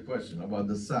he asked a question about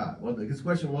the Sa'. His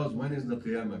question was, when is the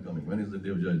Qiyamah coming? When is the Day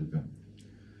of Judgment coming?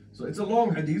 So it's a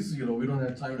long hadith, we don't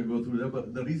have time to go through that,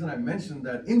 but the reason I mentioned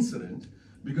that incident,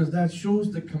 because that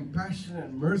shows the compassion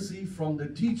and mercy from the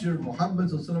teacher, Muhammad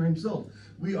himself.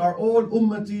 We are all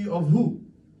ummati of who?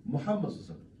 Muhammad.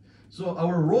 So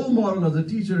our role model as a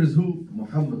teacher is who?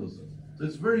 Muhammad. So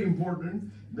it's very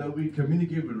important that we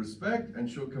communicate with respect and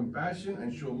show compassion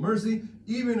and show mercy,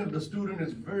 even if the student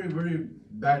is very, very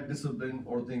bad discipline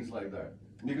or things like that.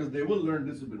 Because they will learn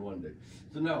discipline one day.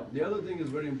 So now, the other thing is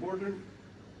very important,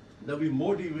 that we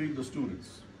motivate the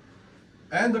students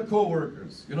and the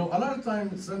co-workers. A lot of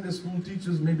times Sunday school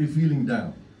teachers may be feeling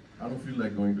down. I don't feel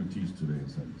like going to teach today in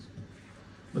Sunday school.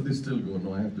 But they still go,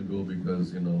 no, I have to go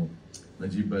because,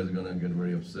 Najib Bhai is going to get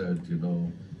very upset,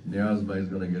 Niaz Bhai is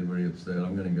going to get very upset,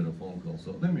 I'm going to get a phone call.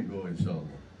 So let me go, inshallah.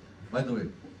 By the way,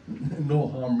 no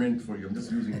harm meant for you, I'm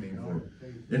just using name for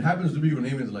it. It happens to be your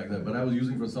name is like that, but I was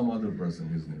using for some other person,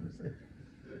 his name is that.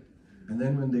 And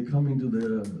then when they come into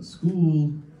the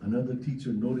school, another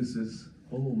teacher notices,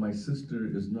 oh, my sister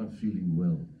is not feeling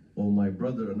well. Or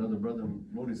another brother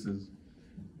notices,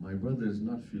 my brother is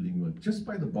not feeling well. Just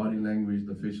by the body language,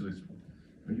 the facial expression.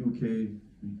 Are you okay?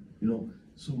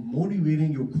 So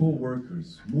motivating your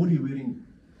co-workers,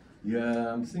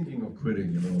 yeah, I'm thinking of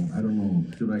quitting, I don't know.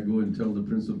 Should I go and tell the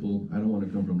principal, I don't want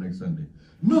to come from next Sunday?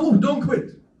 No, don't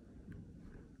quit.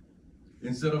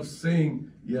 Instead of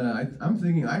saying, yeah, I'm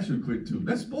thinking I should quit too.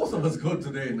 Let's both of us go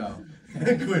today now.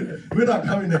 and quit. We're not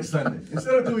coming next Sunday.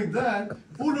 Instead of doing that,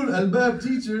 Ulul Albab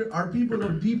teacher are people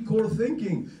of deep core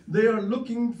thinking. They are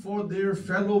looking for their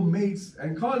fellow mates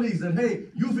and colleagues that, hey,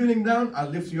 you feeling down? I'll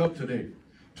lift you up today.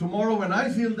 Tomorrow when I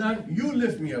feel down, you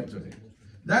lift me up today.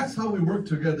 That's how we work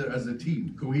together as a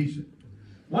team, cohesion.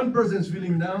 One person's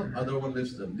feeling down, other one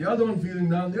lifts them. The other one feeling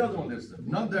down, the other one lifts them.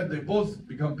 Not that they both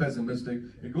become pessimistic.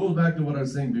 It goes back to what I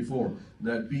was saying before,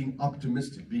 that being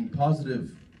optimistic, being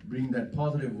positive, bring that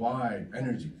positive vibe,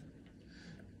 energy.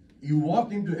 You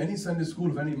walk into any Sunday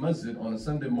school of any masjid on a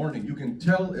Sunday morning, you can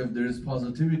tell if there is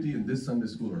positivity in this Sunday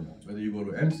school or not. Whether you go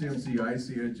to MCNC,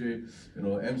 ICHA,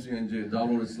 MCNJ,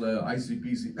 Darul Islam,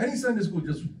 ICPC, any Sunday school,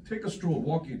 just take a stroll,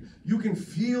 walk in. You can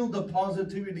feel the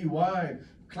positivity vibe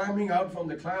climbing out from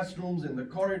the classrooms, in the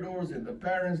corridors, in the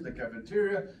parents, the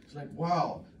cafeteria. It's like,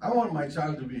 wow, I want my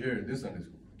child to be here in this Sunday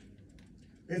school.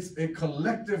 It's a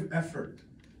collective effort.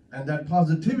 And that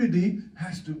positivity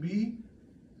has to be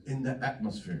in the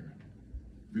atmosphere.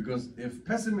 Because if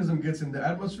pessimism gets in the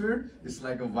atmosphere, it's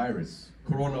like a virus,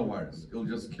 coronavirus. It'll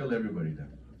just kill everybody then.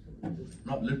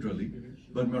 Not literally,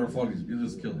 but metaphorically, it'll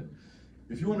just kill it.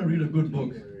 If you want to read a good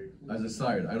book, as a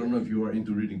side, I don't know if you are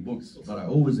into reading books, but I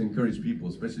always encourage people,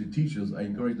 especially teachers, I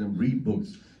encourage them read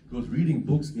books. Because reading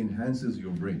books enhances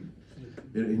your brain.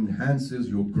 It enhances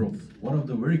your growth. One of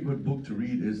the very good books to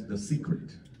read is The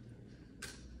Secret.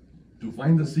 To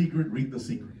find the secret, read The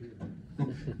Secret.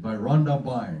 By Rhonda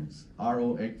Byrnes,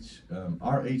 R-H-O-N-D-A,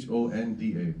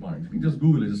 Byrnes. You can just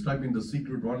Google it, just type in The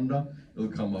Secret Rhonda, it'll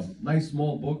come up. Nice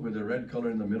small book with a red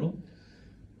color in the middle.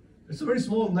 It's a very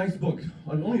small, nice book,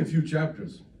 only a few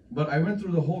chapters. But I went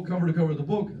through the whole cover to cover of the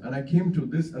book, and I came to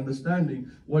this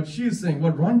understanding. What she is saying,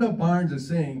 what Rhonda Byrnes is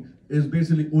saying, is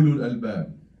basically Ulul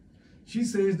Albab. She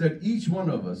says that each one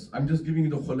of us, I'm just giving you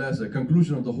the khulasa,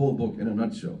 conclusion of the whole book in a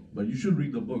nutshell, but you should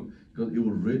read the book because you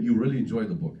really enjoy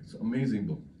the book. It's an amazing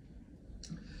book.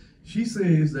 She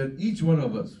says that each one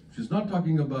of us, she's not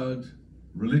talking about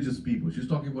religious people, she's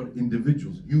talking about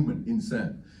individuals, human,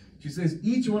 insan. She says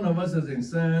each one of us as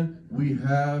insan, we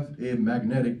have a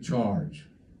magnetic charge.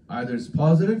 Either it's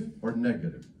positive or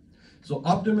negative. So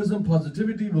optimism,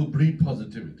 positivity will breed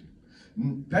positivity.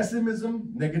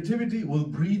 Pessimism, negativity will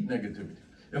breed negativity.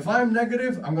 If I'm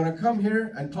negative, I'm going to come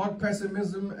here and talk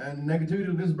pessimism and negativity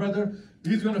to this brother.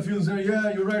 He's going to feel, say,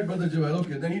 yeah, you're right, Brother Jawad.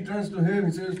 Okay, then he turns to him,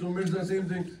 he says to Mirza, same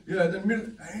thing. Yeah, then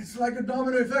Mirza, it's like a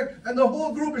domino effect, and the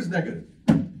whole group is negative.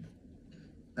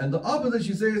 And the opposite,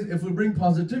 she says, if we bring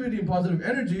positivity and positive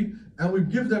energy, and we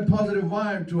give that positive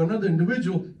vibe to another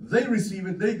individual, they receive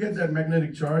it, they get that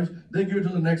magnetic charge, they give it to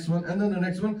the next one, and then the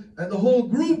next one, and the whole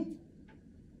group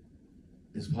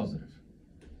is positive.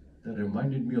 That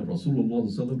reminded me of Rasulullah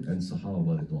and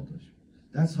Sahaba.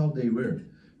 That's how they were.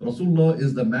 Rasulullah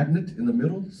is the magnet in the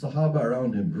middle, Sahaba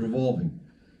around him, revolving.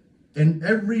 In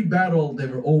every battle, they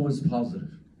were always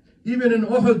positive. Even in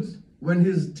Uhud, when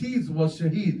his teeth was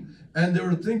shaheed, and they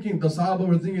were thinking, the Sahaba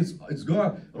were thinking, it's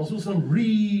gone. Rasulullah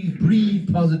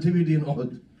breathed positivity in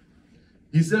Uhud.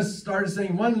 He started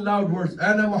saying one loud word,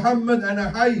 Ana Muhammad,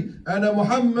 Ana Hay, Ana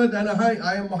Muhammad, Ana Hay.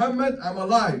 I am Muhammad, I'm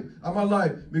alive, I'm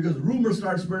alive. Because rumors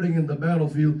started spreading in the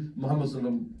battlefield, Muhammad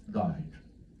died.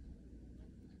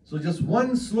 So just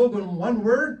one slogan, one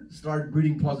word, started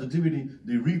breeding positivity.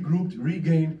 They regrouped,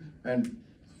 regained, and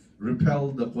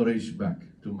repelled the Quraysh back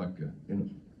to Mecca.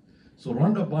 So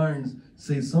Rhonda Byrnes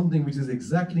says something which is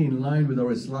exactly in line with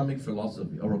our Islamic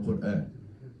philosophy, our Quran.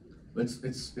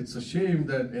 It's a shame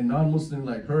that a non-Muslim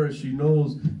like her, she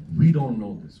knows we don't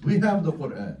know this. We have the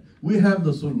Quran, we have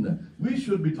the Sunnah. We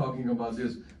should be talking about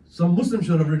this. Some Muslims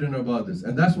should have written about this.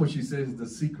 And that's what she says, the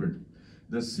secret.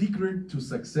 The secret to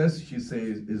success, she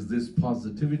says, is this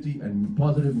positivity and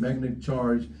positive magnetic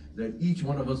charge that each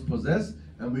one of us possess,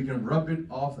 and we can rub it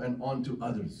off and onto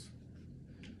others.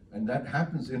 And that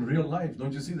happens in real life.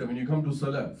 Don't you see that when you come to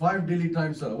Salah? 5 daily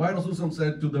times Salah. Why Rasulullah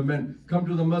said to the men, come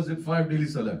to the masjid, 5 daily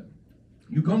Salah.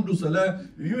 You come to Salah,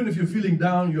 even if you're feeling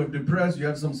down, you're depressed, you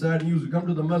have some sad news, you come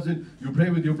to the masjid, you pray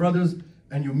with your brothers,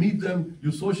 and you meet them,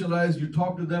 you socialize, you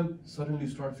talk to them, suddenly you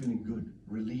start feeling good,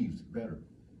 relieved, better.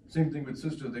 Same thing with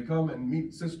sisters. They come and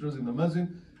meet sisters in the masjid.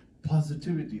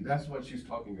 Positivity, that's what she's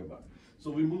talking about. So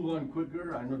we move on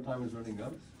quicker. I know time is running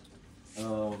up.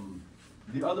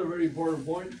 The other very important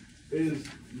point is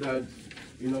that,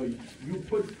 you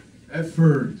put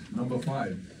effort, number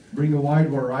 5. Bring a wide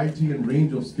variety and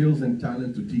range of skills and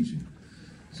talent to teaching.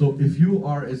 So if you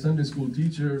are a Sunday school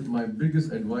teacher, my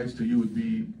biggest advice to you would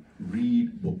be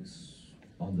read books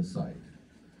on the side.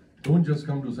 Don't just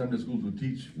come to Sunday school to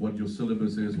teach what your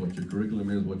syllabus is, what your curriculum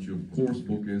is, what your course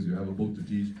book is, you have a book to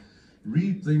teach.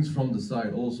 Read things from the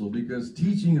side also, because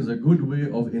teaching is a good way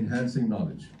of enhancing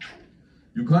knowledge.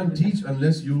 You can't teach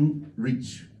unless you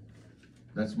reach.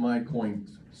 That's my coined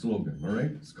slogan, all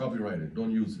right? It's copyrighted.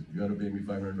 Don't use it. You got to pay me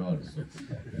 $500.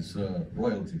 So it's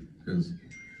royalty. Because,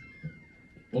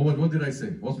 well, what did I say?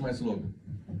 What's my slogan?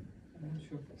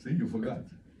 Sure. See, you forgot.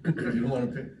 You don't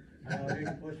want to pay. I already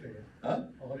posted it. Huh?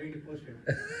 Already posted.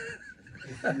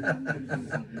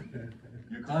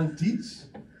 You can't teach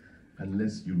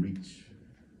unless you reach.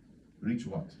 Reach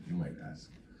what, you might ask?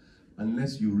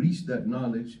 Unless you reach that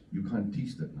knowledge, you can't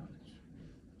teach that knowledge.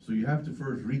 So you have to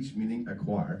first reach, meaning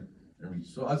acquire and reach.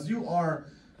 So as you are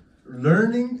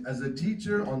learning as a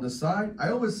teacher on the side, I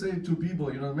always say to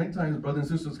people, many times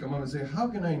brothers and sisters come up and say, how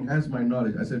can I enhance my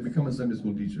knowledge? I said, become a Sunday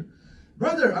school teacher.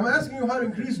 Brother, I'm asking you how to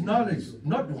increase knowledge,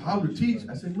 not how to teach.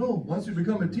 I said, no, once you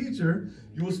become a teacher,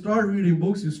 you will start reading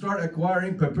books, you start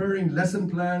acquiring, preparing lesson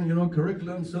plan,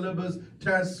 curriculum, syllabus,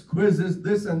 tests, quizzes,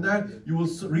 this and that. You will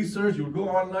research, you will go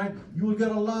online, you will get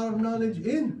a lot of knowledge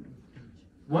in.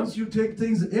 Once you take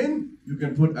things in, you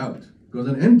can put out. Because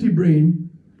an empty brain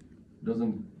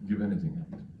doesn't give anything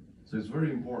out. So it's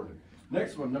very important.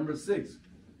 Next one, number 6.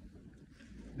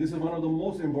 This is one of the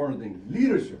most important things,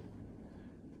 leadership.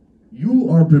 You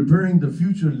are preparing the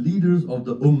future leaders of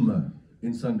the Ummah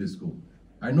in Sunday school.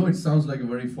 I know it sounds like a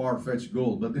very far-fetched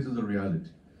goal, but this is a reality.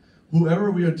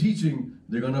 Whoever we are teaching,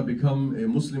 they're going to become a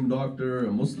Muslim doctor,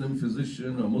 a Muslim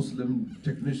physician, a Muslim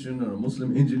technician, or a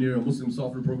Muslim engineer, a Muslim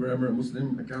software programmer, a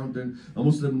Muslim accountant, a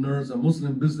Muslim nurse, a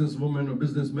Muslim businesswoman or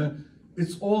businessman.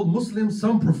 It's all Muslim,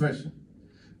 some profession.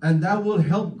 And that will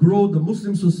help grow the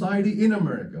Muslim society in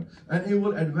America. And it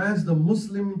will advance the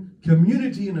Muslim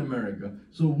community in America.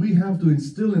 So we have to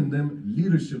instill in them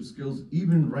leadership skills,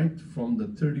 even right from the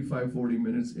 35, 40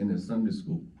 minutes in a Sunday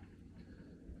school.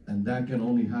 And that can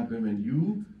only happen when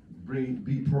you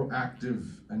be proactive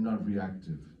and not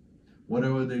reactive.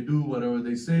 Whatever they do, whatever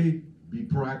they say, be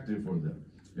proactive for them.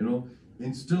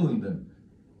 Instill in them.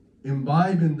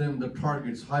 Imbibe in them the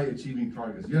targets, high achieving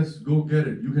targets. Yes, go get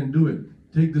it. You can do it.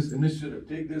 Take this initiative,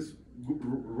 take this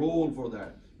role for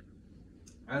that.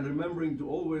 And remembering to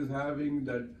always having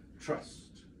that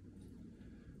trust.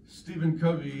 Stephen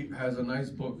Covey has a nice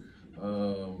book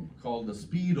called The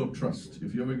Speed of Trust.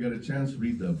 If you ever get a chance,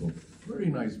 read that book. Very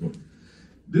nice book.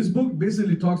 This book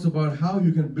basically talks about how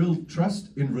you can build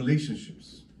trust in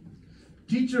relationships.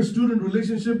 Teacher-student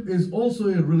relationship is also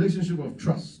a relationship of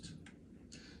trust.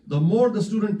 The more the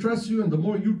student trusts you and the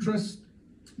more you trust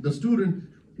the student,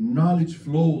 knowledge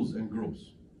flows and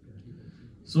grows.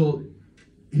 So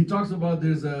he talks about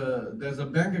there's a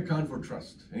bank account for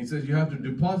trust, and he says you have to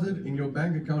deposit in your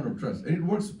bank account of trust, and it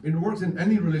works in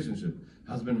any relationship,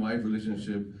 husband-wife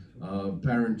relationship,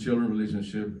 parent-children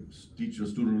relationship,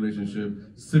 teacher-student relationship,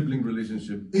 sibling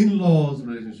relationship, in-laws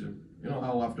relationship. You know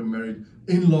how after marriage,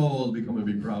 in-laws become a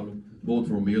big problem, both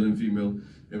for male and female.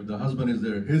 If the husband is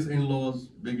there, his in-laws,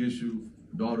 big issue.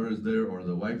 Daughter is there or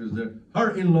the wife is there,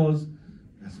 her in-laws.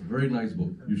 That's a very nice book.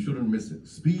 You shouldn't miss it.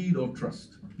 Speed of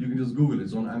Trust. You can just Google it.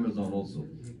 It's on Amazon also.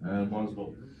 And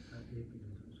Barnesville.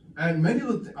 And many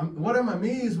of the what I'm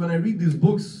amazed when I read these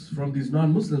books from these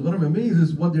non-Muslims, what I'm amazed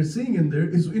is what they're saying in there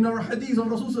is in our hadith on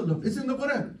Rasulullah. It's in the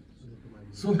Quran.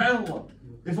 SubhanAllah.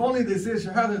 If only they say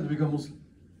Shahada to become Muslim.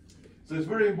 So it's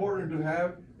very important to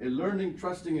have a learning,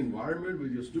 trusting environment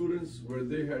with your students where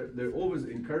they're always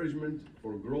encouragement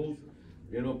for growth,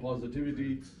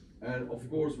 positivity. And of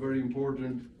course, very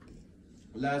important,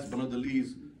 last but not the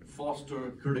least, foster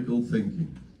critical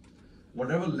thinking.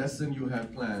 Whatever lesson you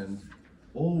have planned,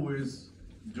 always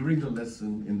during the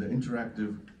lesson in the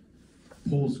interactive,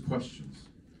 pose questions.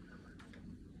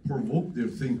 Provoke their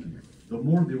thinking. The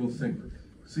more they will think.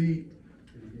 See,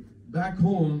 back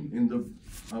home in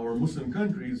our Muslim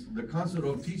countries, the concept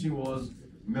of teaching was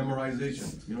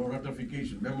memorization,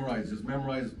 ratification, just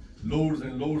memorize loads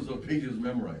and loads of pages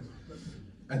memorized.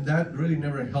 And that really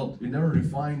never helped. It never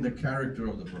refined the character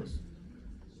of the person.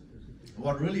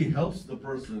 What really helps the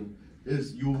person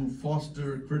is you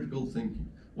foster critical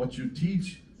thinking. What you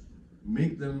teach,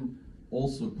 make them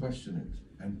also question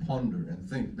it and ponder and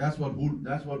think. That's what ulul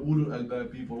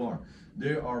albab people are.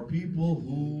 They are people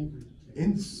who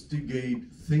instigate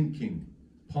thinking,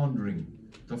 pondering,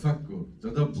 tafakkur,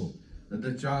 tadabbur. That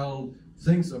the child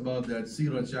thinks about that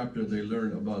seerah chapter they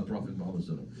learned about Prophet Muhammad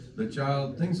Sallallahu Alaihi Wasallam. The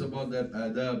child thinks about that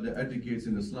adab, the etiquettes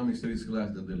in Islamic studies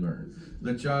class that they learned.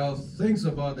 The child thinks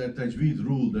about that tajweed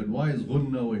rule, that why is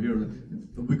ghunna over here?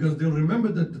 Because they'll remember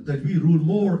that the tajweed rule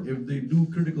more if they do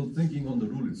critical thinking on the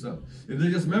rule itself. If they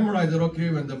just memorize that, okay,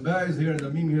 when the ba is here and the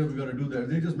mim here, we're going to do that. If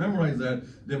they just memorize that,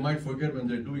 they might forget when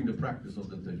they're doing the practice of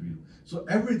the tajweed. So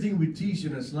everything we teach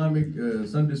in Islamic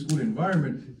Sunday school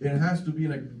environment, it has to be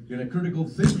in a critical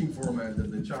thinking format that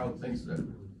the child thinks that.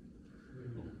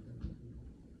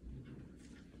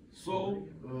 So,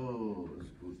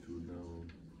 let's go to now.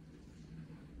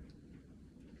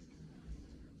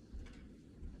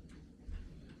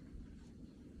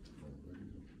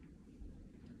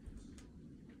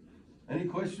 Any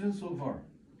questions so far?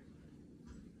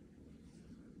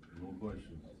 No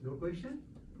questions. No question?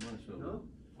 MashaAllah. No?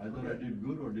 I thought I did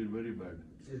good or did very bad.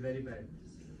 It's very bad.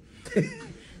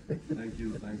 Thank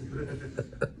you, thank you.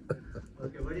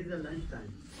 Okay, what is the lunch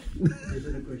time? These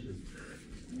are the questions.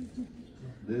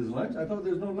 There's lunch? I thought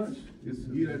there's no lunch. It's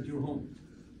eat at your home.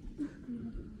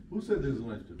 Who said there's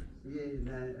lunch today? ये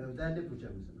दादे पूछा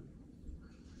मुझसे.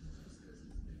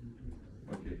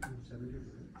 Okay.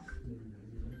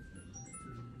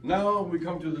 Now we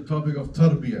come to the topic of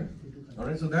tarbiyah.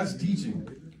 Alright, so that's teaching.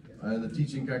 And the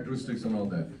teaching characteristics and all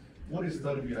that. What is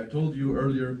tarbiyah? I told you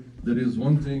earlier there is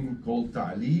one thing called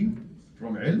ta'aleem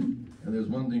from ilm, and there's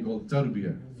one thing called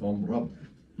tarbiyah from rabb.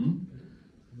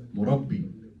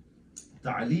 Murabbi.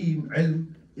 Ta'aleem,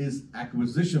 ilm, is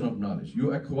acquisition of knowledge.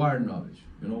 You acquire knowledge.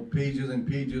 You know, pages and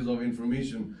pages of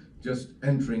information just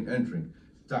entering.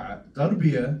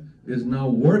 Tarbiyah is now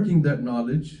working that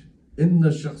knowledge in the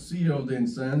shakhsiyah of the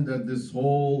insan, that this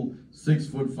whole 6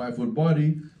 foot, 5 foot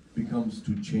body becomes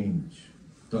to change.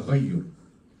 تغير.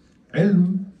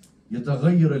 علم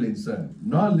يتغير الإنسان.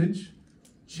 Knowledge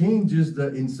changes the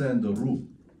insan, the ruh.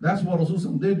 That's what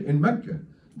Rasul did in Mecca.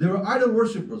 They were idol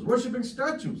worshippers, worshipping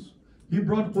statues. He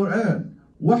brought Quran,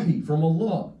 wahi from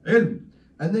Allah, ilm.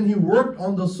 And then he worked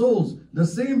on the souls. The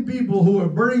same people who were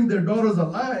burying their daughters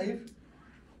alive,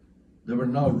 they were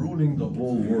now ruling the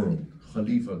whole world.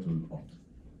 Khalifatul Ard.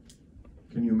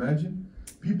 Can you imagine?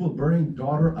 People burying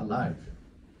daughter alive.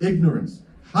 Ignorance,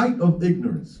 height of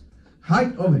ignorance,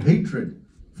 height of hatred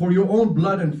for your own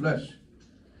blood and flesh.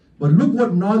 But look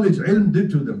what knowledge, ilm did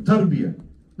to them. Tarbiyah.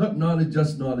 Not knowledge,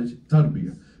 just knowledge,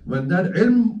 tarbiyah. When that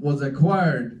ilm was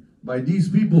acquired by these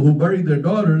people who buried their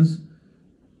daughters,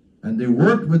 and they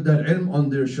worked with that ilm on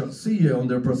their shakhsiyah, on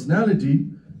their personality,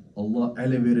 Allah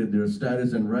elevated their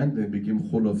status and rank. They became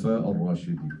khulafa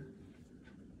al-rashidin.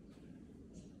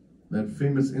 That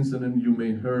famous incident you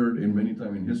may heard in many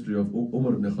times in history of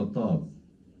Umar ibn Khattab,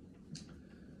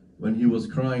 when he was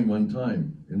crying one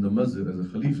time in the masjid as a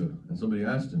khalifa, and somebody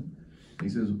asked him, he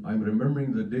says, I'm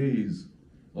remembering the days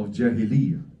of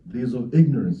Jahiliyyah, days of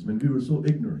ignorance, when we were so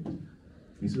ignorant.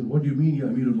 He said, what do you mean, Ya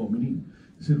Amir al-Mu'mineen?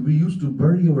 He said, we used to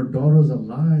bury our daughters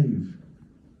alive.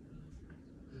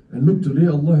 And look, today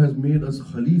Allah has made us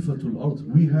Khalifatul Ard.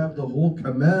 We have the whole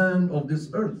command of this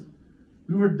earth.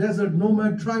 We were desert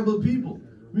nomad tribal people.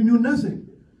 We knew nothing.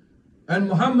 And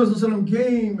Muhammad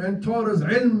came and taught us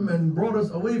ilm and brought us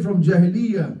away from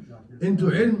Jahiliyyah into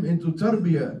ilm, into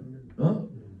tarbiyah.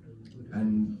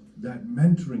 And that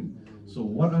mentoring. So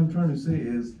what I'm trying to say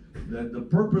is that the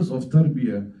purpose of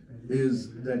tarbiyah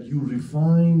is that you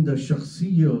refine the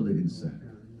shakhsiyah of the insan.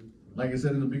 Like I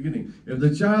said in the beginning, if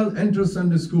the child enters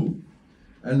Sunday school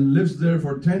and lives there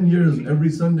for 10 years, every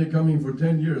Sunday coming for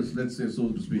 10 years, let's say, so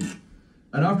to speak,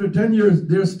 and after 10 years,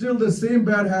 they're still the same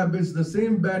bad habits, the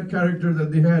same bad character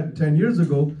that they had 10 years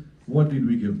ago, what did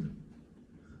we give them?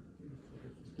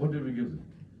 What did we give them?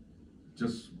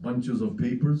 Just bunches of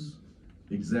papers,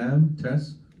 exam,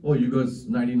 tests. Oh, you got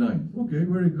 99. Okay,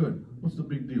 very good. What's the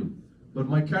big deal? But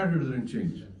my character didn't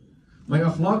change. My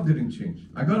akhlaq didn't change.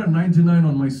 I got a 99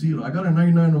 on my seerah. I got a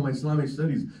 99 on my Islamic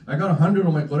studies. I got 100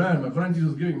 on my Quran. My Quran teacher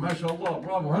is giving, mashallah,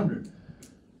 bravo, 100.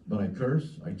 But I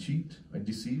curse, I cheat, I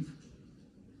deceive.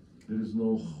 There is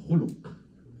no khuluq.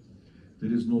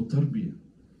 There is no tarbiyah.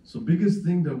 So biggest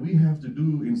thing that we have to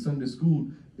do in Sunday school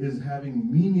is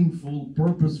having meaningful,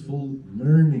 purposeful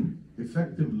learning,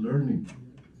 effective learning.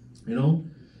 You know?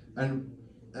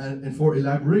 And for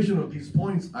elaboration of these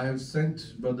points, I have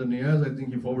sent Brother Niyaz, I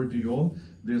think he forwarded to you all.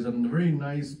 There's a very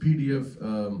nice PDF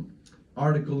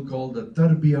article called the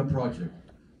Tarbiyah Project.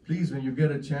 Please, when you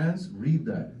get a chance, read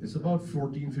that. It's about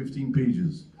 14, 15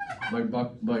 pages by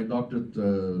Dr.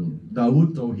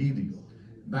 Dawood Tawhidi.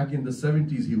 Back in the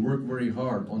 70s, he worked very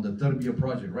hard on the Tarbiyah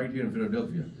Project right here in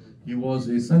Philadelphia. He was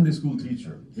a Sunday school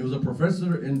teacher. He was a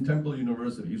professor in Temple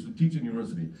University. He used to teach in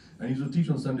university, and he used to teach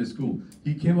on Sunday school.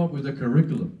 He came up with a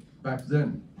curriculum back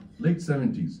then, late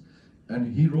 70s,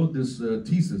 and he wrote this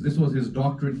thesis. This was his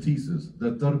doctorate thesis,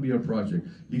 the Tarbiyah Project.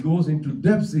 He goes into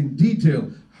depths in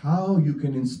detail how you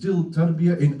can instill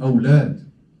Tarbiyah in awlad.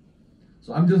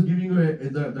 So I'm just giving you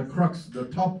the crux, the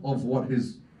top of what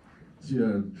his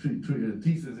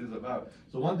thesis is about.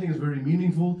 So one thing is very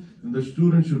meaningful, and the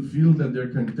student should feel that they're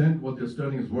content, what they're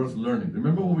studying is worth learning.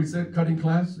 Remember what we said, cutting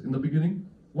class in the beginning?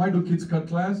 Why do kids cut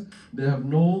class? They have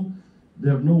no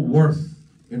worth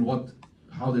in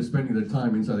how they're spending their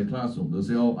time inside the classroom. They'll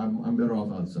say, oh, I'm better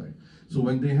off outside. So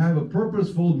when they have a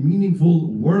purposeful, meaningful,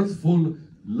 worthful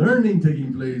learning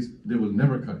taking place, they will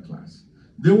never cut class.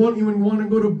 They won't even want to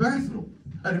go to bathroom.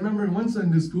 I remember in one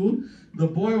Sunday school, the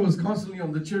boy was constantly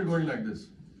on the chair going like this.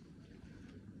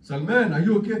 Salman, are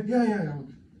you okay? Yeah, I'm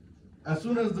okay. As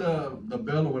soon as the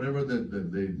bell or whatever,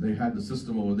 they had the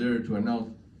system over there to announce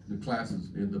the classes,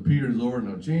 the period is over,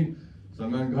 now change,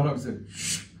 Salman got up and said,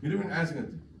 shh, he didn't even ask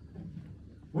anything.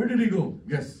 Where did he go?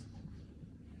 Guess.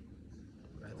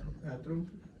 Bathroom?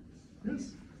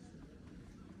 Yes.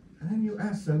 And then you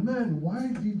ask Salman, why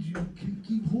did you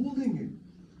keep holding it?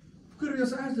 You could have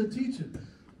just asked the teacher.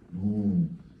 No,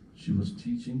 she was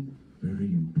teaching very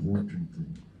important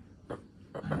thing.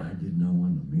 And I did not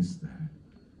want to miss that.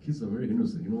 Kids are very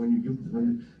innocent. You know, when you give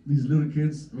these little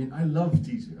kids, I mean, I love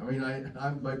teaching. I mean,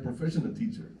 I'm by profession a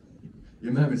teacher.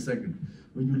 Imam is second.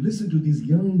 When you listen to these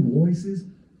young voices,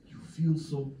 you feel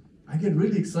so, I get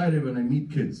really excited when I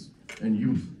meet kids and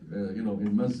youth, you know,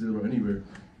 in masjid or anywhere.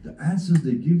 The answers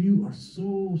they give you are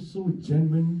so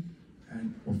genuine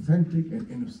and authentic and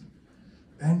innocent.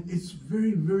 And it's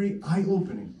very, very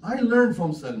eye-opening. I learned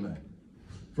from Salman,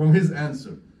 from his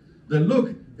answer, that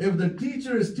look, if the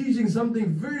teacher is teaching something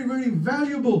very, very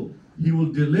valuable, he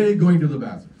will delay going to the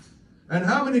bathroom. And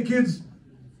how many kids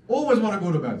always want to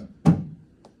go to the bathroom?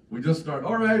 We just start,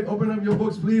 all right, open up your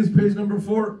books, please, page number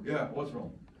 4. Yeah, what's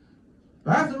wrong?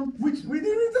 Bathroom? We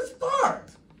didn't even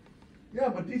start. Yeah,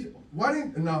 but teacher, why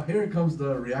didn't, now here comes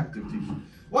the reactive teacher.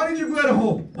 Why didn't you go at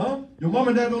home, huh? Your mom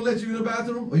and dad don't let you in the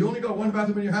bathroom? Or you only got one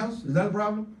bathroom in your house? Is that a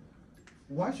problem?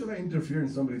 Why should I interfere in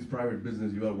somebody's private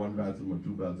business? You have one bathroom or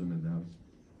 2 bathrooms in the house.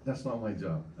 That's not my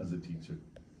job as a teacher.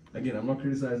 Again, I'm not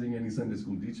criticizing any Sunday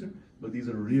school teacher, but these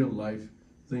are real life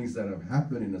things that have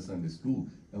happened in a Sunday school,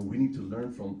 and we need to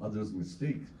learn from others'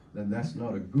 mistakes. Then that's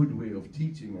not a good way of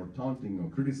teaching or taunting or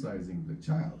criticizing the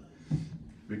child.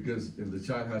 Because if the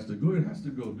child has to go, it has to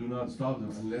go. Do not stop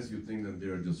them unless you think that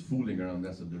they're just fooling around.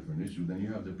 That's a different issue. Then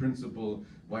you have the principal,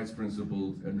 vice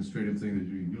principal, administrative thing that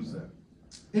you use that.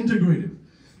 Integrative.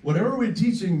 Whatever we're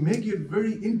teaching, make it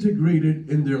very integrated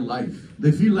in their life.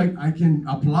 They feel like I can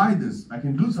apply this, I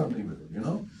can do something with it, you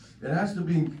know? It has to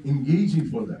be engaging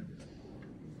for them.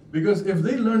 Because if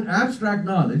they learn abstract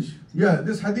knowledge, yeah,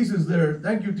 this hadith is there.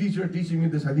 Thank you, teacher, teaching me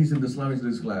this hadith in the Islamic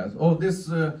Studies class. Oh, this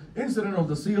incident of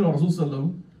the seal of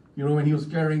Rasulullah, you know, when he was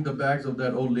carrying the bags of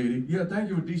that old lady. Yeah, thank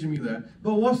you for teaching me that.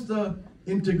 But what's the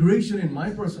integration in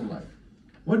my personal life?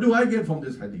 What do I get from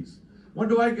this hadith? What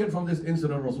do I get from this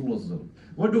incident of Rasulullah?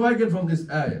 What do I get from this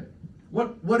ayah?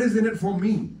 What is in it for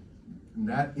me? And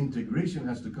that integration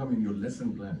has to come in your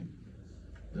lesson planning.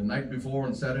 The night before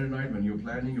on Saturday night, when you're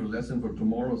planning your lesson for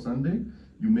tomorrow, Sunday,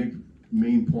 you make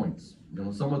main points. You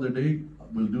know, some other day,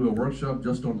 we'll do a workshop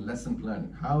just on lesson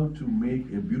planning. How to make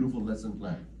a beautiful lesson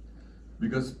plan.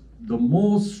 Because the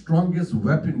most strongest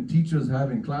weapon teachers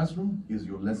have in classroom is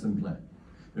your lesson plan.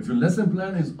 If your lesson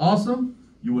plan is awesome,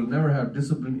 you will never have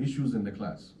discipline issues in the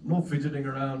class. No fidgeting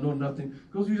around, no nothing,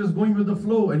 because you're just going with the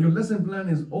flow, and your lesson plan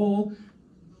is all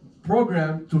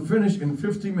programmed to finish in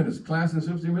 50 minutes. Class is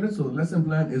 50 minutes, so the lesson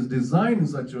plan is designed in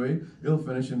such a way it'll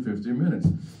finish in 50 minutes.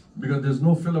 Because there's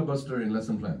no filibuster in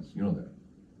lesson plans. You know that.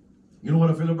 You know what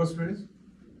a filibuster is?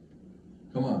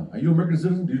 Come on, are you an American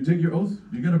citizen? Do you take your oath?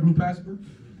 Do you get a blue passport?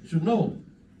 You should know.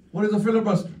 What is a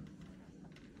filibuster?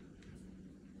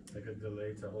 Like a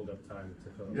delay to hold up time to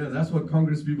fill up. Yeah, that's what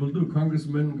Congress people do.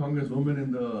 Congressmen, congresswomen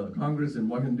in the Congress in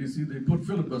Washington, D.C., they put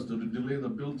filibuster to delay the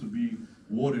bill to be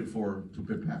voted for to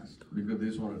get passed because they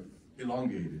just want to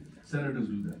elongate it. Senators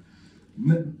do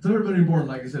that. Third, very important,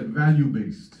 like I said,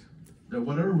 value-based. That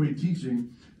whatever we're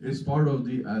teaching is part of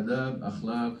the adab,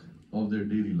 akhlaq of their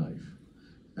daily life.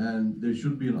 And there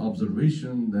should be an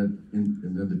observation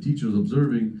that the teacher is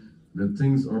observing that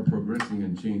things are progressing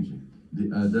and changing. The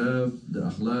adab, the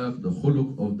akhlaq, the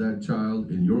khuluq of that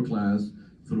child in your class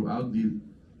throughout the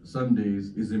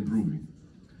Sundays is improving.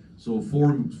 So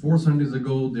four Sundays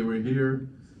ago, they were here.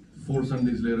 4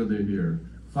 Sundays later, they're here.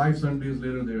 5 Sundays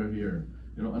later, they're here.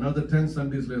 You know, another 10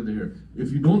 Sundays later, they're here.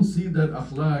 If you don't see that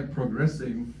akhlaq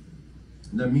progressing,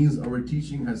 that means our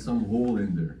teaching has some hole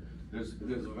in there. There's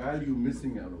value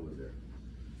missing out over there.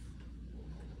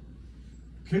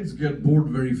 Kids get bored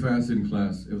very fast in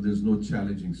class if there's no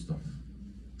challenging stuff.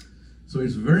 So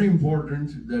it's very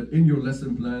important that in your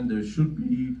lesson plan, there should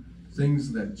be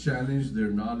things that challenge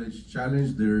their knowledge,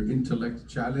 challenge their intellect,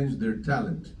 challenge their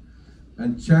talent,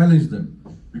 and challenge them.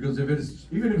 Because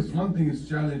even if it's one thing is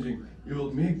challenging, it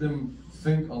will make them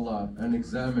think a lot and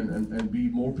examine and be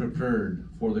more prepared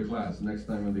for the class next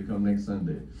time when they come next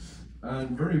Sunday.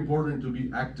 And very important to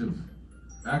be active.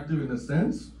 Active in the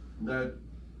sense that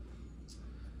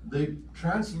they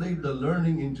translate the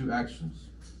learning into actions.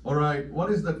 All right,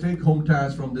 what is the take-home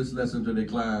task from this lesson today,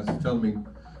 class? Tell me.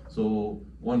 So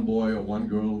one boy or one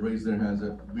girl raise their hands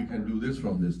that we can do this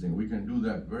from this thing, we can do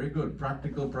that. Very good.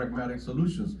 Practical, pragmatic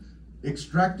solutions.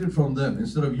 Extract it from them.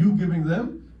 Instead of you giving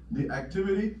them the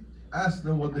activity, ask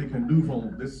them what they can do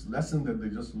from this lesson that they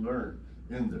just learned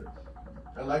in there.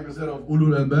 And like I said, of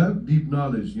ulul albab, deep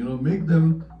knowledge, make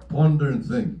them ponder and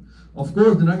think. Of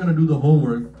course, they're not going to do the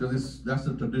homework because that's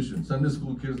the tradition. Sunday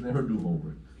school kids never do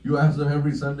homework. You ask them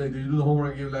every Sunday, did you do the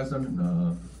homework I gave last Sunday?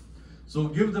 No. So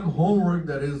give them homework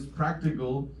that is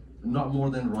practical, not more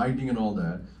than writing and all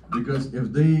that. Because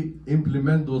if they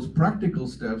implement those practical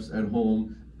steps at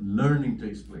home, learning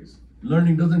takes place.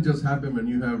 Learning doesn't just happen when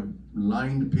you have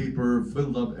lined paper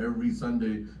filled up every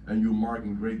Sunday and you mark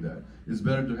and grade that. It's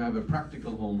better to have a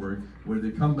practical homework where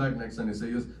they come back next Sunday and say,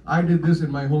 yes, I did this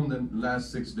in my home the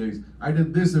last 6 days. I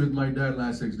did this with my dad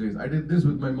last 6 days. I did this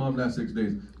with my mom last 6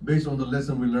 days based on the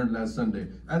lesson we learned last Sunday.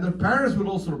 And the parents will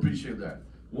also appreciate that.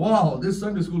 Wow, this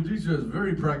Sunday school teacher is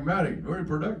very pragmatic, very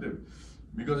productive.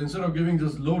 Because instead of giving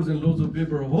just loads and loads of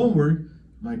paper of homework,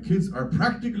 my kids are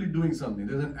practically doing something.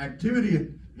 There's an activity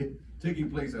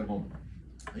taking place at home.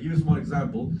 I'll give you a small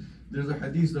example. There's a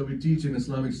hadith that we teach in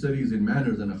Islamic studies in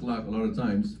manners and akhlaq a lot of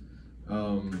times,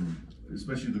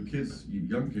 especially the kids,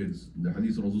 young kids. The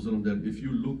hadith of Rasulullah that if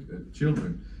you look at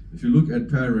children, if you look at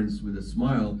parents with a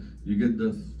smile, you get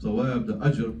the thawab, the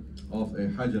ajr of a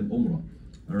hajj and umrah.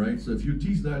 All right, so if you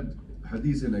teach that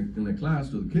hadith in a class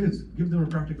to the kids, give them a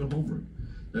practical homework.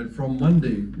 That from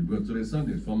Monday, today's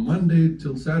Sunday, from Monday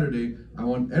till Saturday, I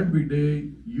want every day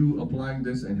you applying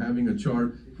this and having a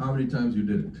chart how many times you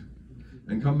did it.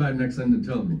 And come back next Sunday and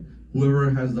tell me. Whoever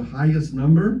has the highest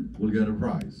number will get a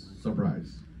prize,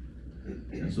 surprise.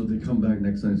 And so they come back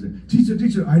next Sunday and say,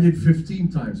 teacher, I did 15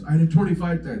 times, I did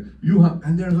 25 times.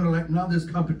 And they're like, now there's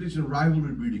competition,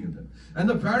 rivalry breeding in them. And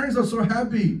the parents are so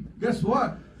happy. Guess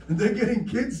what? They're getting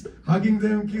kids, hugging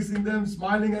them, kissing them,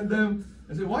 smiling at them.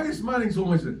 I said, why are you smiling so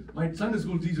much? My Sunday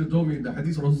school teacher told me in the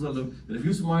hadith of Rasulullah that if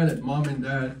you smile at mom and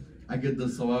dad, I get the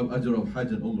sawab ajr of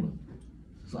hajj and umrah.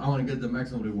 So I want to get the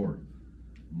maximum reward.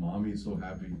 Mommy is so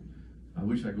happy. I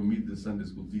wish I could meet this Sunday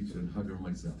school teacher and hug her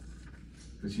myself.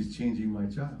 Because she's changing my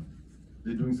child.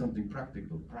 They're doing something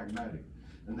practical, pragmatic.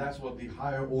 And that's what the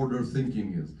higher order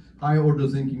thinking is. Higher order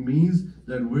thinking means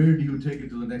that where do you take it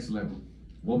to the next level?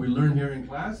 What we learn here in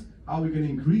class, how we can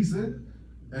increase it,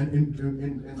 and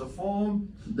in the form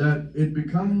that it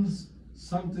becomes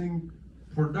something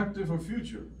productive for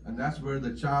future. And that's where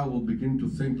the child will begin to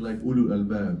think like ulul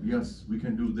albab. Yes, we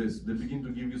can do this. They begin to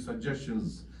give you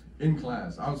suggestions in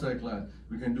class, outside class.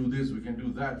 We can do this, we can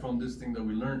do that from this thing that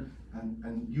we learned.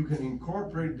 And you can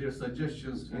incorporate their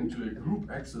suggestions into a group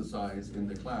exercise in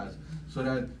the class so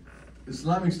that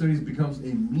Islamic studies becomes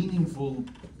a meaningful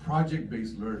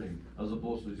project-based learning as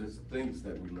opposed to just things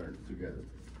that we learn together.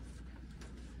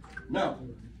 Now,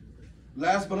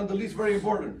 last but not the least, very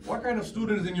important, what kind of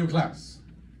student is in your class?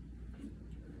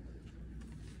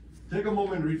 Take a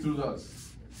moment and read through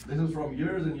this. This is from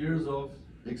years and years of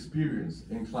experience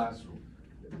in classroom.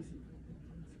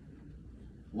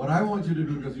 What I want you to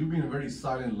do, because you've been a very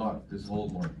silent lot this whole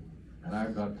morning, and I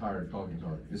got tired talking.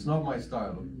 It's not my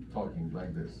style of talking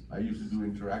like this. I used to do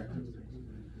interactive.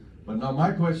 But now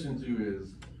my question to you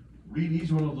is, read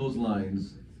each one of those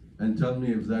lines and tell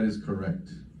me if that is correct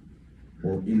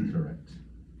or incorrect.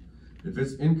 If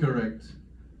it's incorrect,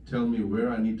 tell me where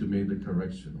I need to make the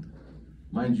correction.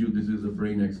 Mind you, this is a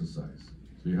brain exercise,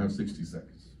 so you have 60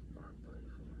 seconds.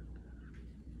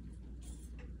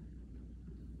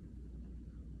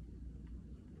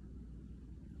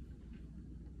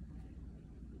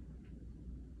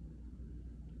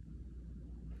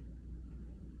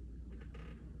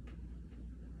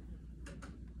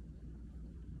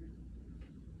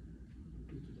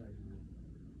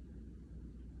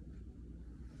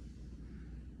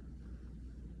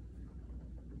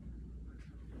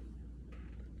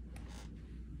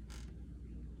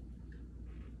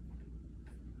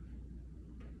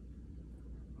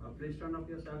 Please turn off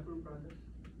your cell phone, brother.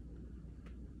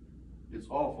 It's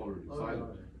off already, Oh,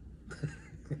 silent. God.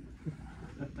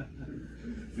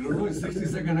 You're doing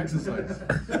 60-second exercise.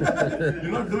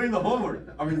 You're not doing the homework,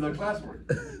 the classwork.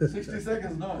 60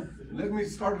 seconds now. Let me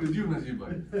start with you, Najib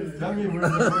bhai. Tell me where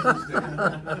is the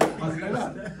first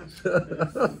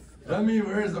mistake. Tell me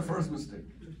where is the first mistake.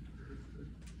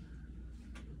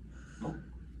 No?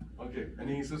 Okay,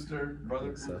 any sister,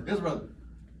 brother? Yes, brother.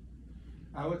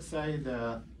 I would say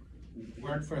the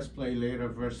work first, play later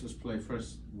versus play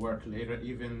first, work later.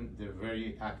 Even the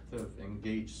very active,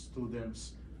 engaged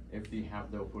students if they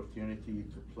have the opportunity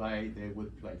to play, they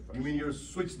would play first. You mean you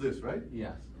switch this, right?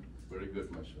 Yes. Very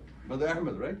good, mashallah. Brother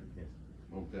Ahmed, right? Yes.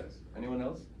 Mumtaz. Anyone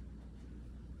else?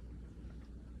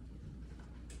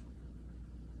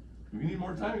 If you need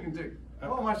more time, you can take.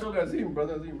 Oh, mashallah, Azim,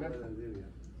 brother Azim.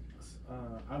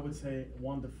 I would say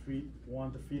want the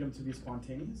freedom to be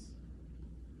spontaneous.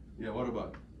 Yeah, what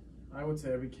about? I would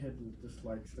say every kid just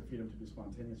likes the freedom to be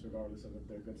spontaneous, regardless of if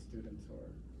they're good students or.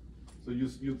 So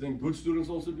you think good students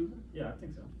also do that? Yeah, I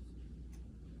think so.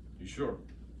 You sure?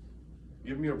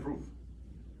 Give me your proof.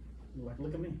 Like,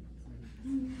 look at me.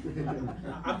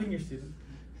 I've been your student.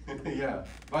 Yeah.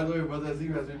 By the way, Brother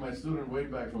Azim has been my student way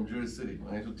back from Jersey City.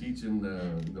 When I used to teach in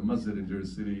the masjid in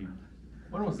Jersey City.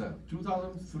 When was that?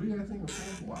 2003, I think. Or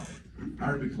 4? Wow.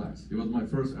 Arabic class. He was my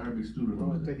first Arabic student. Oh,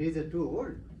 over so there. he's a too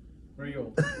old. Very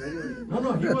old. Very old.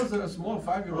 No, he was a small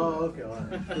 5-year-old. Oh, okay, all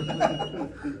right.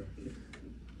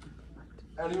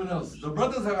 Anyone else? The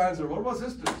brothers have answered. What about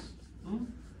sisters? Hmm?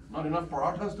 Not enough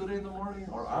parathas today in the morning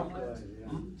or omelette? Yeah.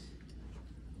 Hmm?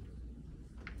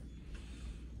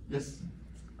 Yes.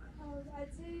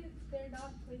 I'd say they're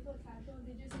not playful casual.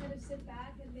 They just kind of sit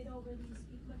back and they don't really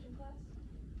speak much in class.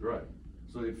 Right.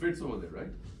 So it fits over there,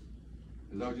 right?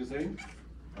 Is that what you're saying?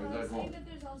 Or is I that was wrong? saying that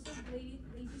there's also lazy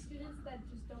students that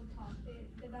just don't talk.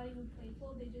 They're not even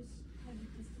playful. They just kind of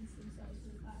distance themselves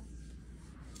from class.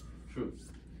 True.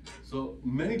 So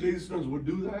many lazy students would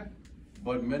do that,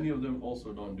 but many of them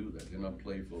also don't do that. They're not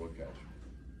playful or casual.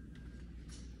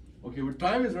 Okay, well,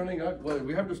 time is running out. Well,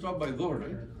 we have to stop by Dhuhr,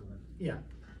 right? Yeah.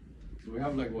 So we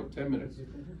have like, what, 10 minutes?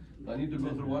 I need to go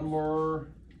through one more.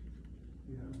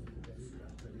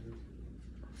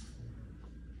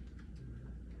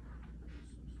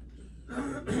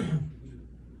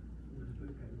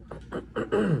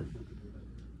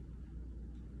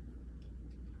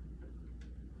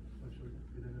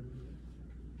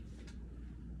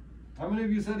 How many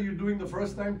of you said you're doing the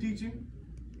first time teaching?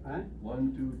 Huh?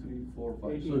 1, 2, 3, 4, 5. So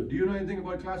 18. do you know anything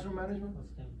about classroom management?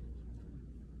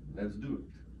 Let's do it.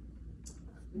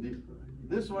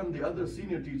 This one, the other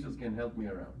senior teachers can help me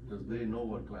around because they know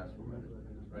what classroom management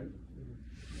is, right?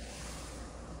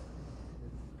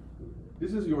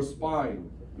 This is your spine,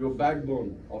 your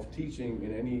backbone of teaching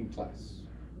in any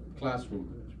classroom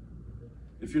management.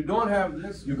 If you don't have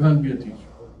this, you can't be a teacher.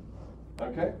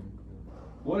 Okay?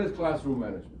 What is classroom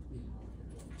management?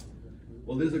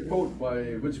 Well, there's a quote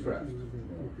by Witchcraft,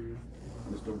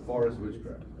 Mr. Forrest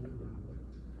Witchcraft.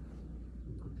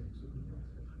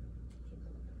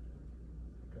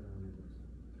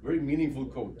 Very meaningful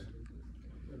quote.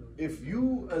 If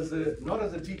you not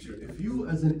as a teacher, if you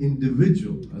as an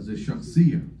individual, as a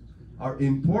shakhsiyah, are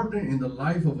important in the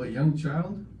life of a young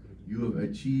child, you have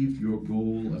achieved your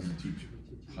goal as a teacher.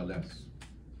 Khalas.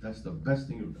 That's the best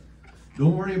thing you've done.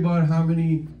 Don't worry about how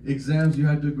many exams you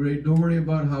had to grade. Don't worry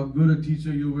about how good a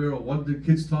teacher you were or what the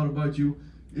kids thought about you.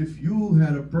 If you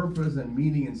had a purpose and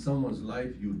meaning in someone's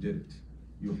life, you did it.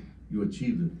 You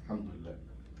achieved it. Alhamdulillah.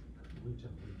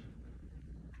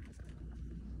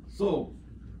 So,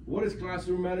 what is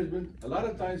classroom management? A lot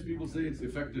of times people say it's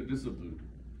effective discipline,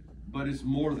 but it's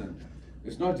more than that.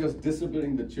 It's not just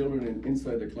disciplining the children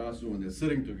inside the classroom when they're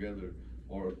sitting together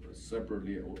or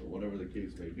separately or whatever the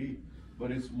case may be,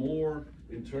 but it's more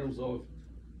in terms of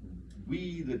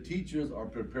we, the teachers, are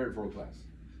prepared for class.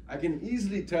 I can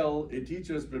easily tell a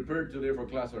teacher is prepared today for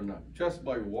class or not, just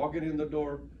by walking in the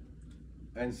door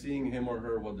and seeing him or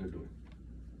her what they're doing.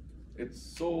 It's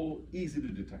so easy to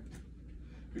detect.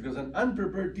 Because an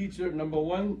unprepared teacher, number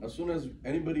one, as soon as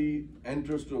anybody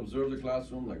enters to observe the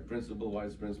classroom, like principal,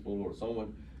 vice principal, or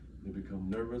someone, they become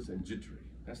nervous and jittery.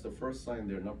 That's the first sign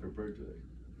they're not prepared today.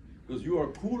 Because you are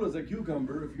cool as a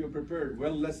cucumber if you're prepared,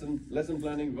 well lesson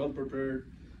planning, well prepared,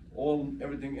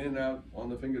 everything in and out on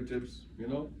the fingertips, you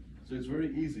know? So it's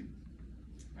very easy.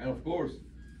 And of course,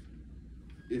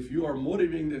 if you are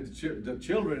motivating the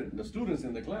children, the students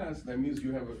in the class, that means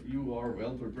you are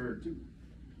well prepared too.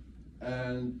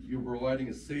 And you're providing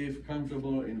a safe,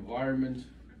 comfortable environment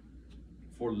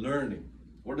for learning.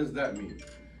 What does that mean?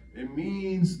 It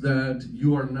means that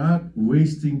you are not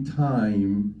wasting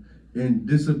time in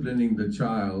disciplining the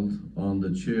child on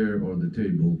the chair or the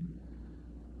table.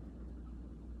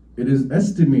 It is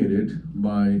estimated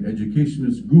by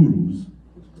educationist gurus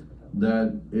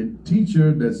that a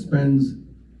teacher that spends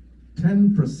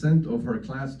 10% of her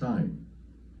class time,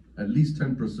 at least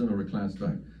 10% of her class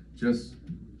time, just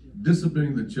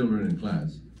disciplining the children in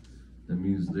class, that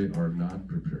means they are not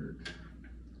prepared.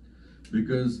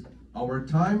 Because our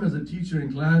time as a teacher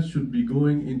in class should be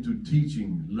going into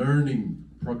teaching, learning,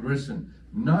 progression,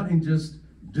 not in just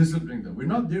disciplining them. We're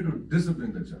not there to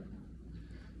discipline the child.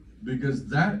 because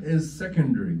that is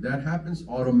secondary. That happens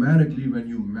automatically when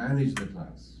you manage the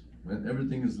class. When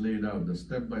everything is laid out, the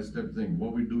step-by-step thing,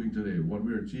 what we're doing today, what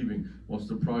we're achieving, what's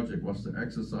the project, what's the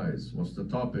exercise, what's the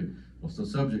topic, what's the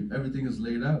subject, everything is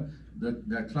laid out.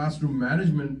 That classroom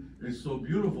management is so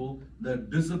beautiful that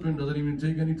discipline doesn't even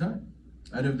take any time.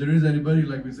 And if there is anybody,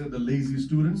 like we said, the lazy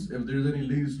students, if there's any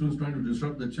lazy students trying to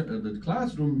disrupt the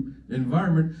classroom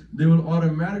environment, they will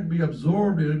automatically be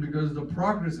absorbed in it because the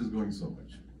progress is going so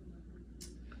much.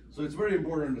 So it's very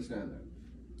important to understand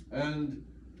that. And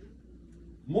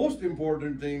most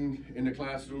important thing in a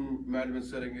classroom management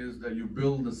setting is that you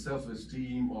build the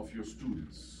self-esteem of your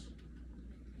students.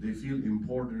 They feel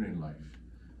important in life.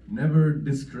 Never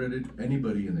discredit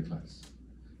anybody in the class,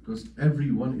 because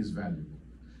everyone is valuable.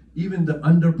 Even the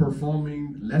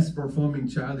underperforming, less performing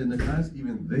child in the class,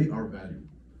 even they are valuable.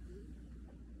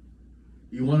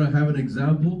 You want to have an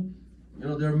example? You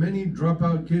know, there are many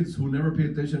dropout kids who never pay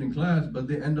attention in class, but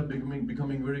they end up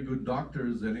becoming very good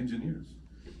doctors and engineers.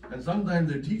 And sometimes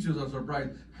their teachers are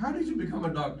surprised, how did you become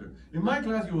a doctor? In my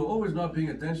class, you were always not paying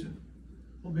attention.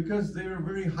 Well, because they were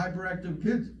very hyperactive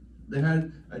kids. They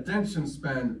had attention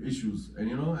span issues,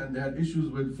 and they had issues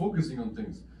with focusing on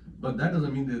things. But that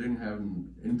doesn't mean they didn't have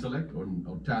an intellect or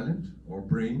talent or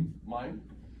brain, mind.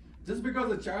 Just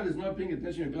because a child is not paying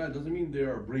attention in class doesn't mean they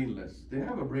are brainless. They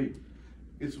have a brain.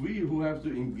 It's we who have to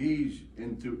engage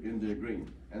in their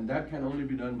brain. And that can only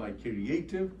be done by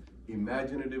creative,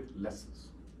 imaginative lessons.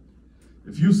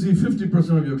 If you see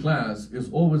 50% of your class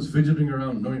is always fidgeting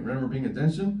around, never paying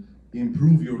attention,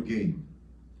 improve your game.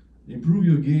 Improve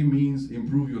your game means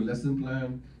improve your lesson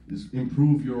plan,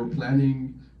 improve your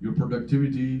planning, your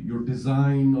productivity, your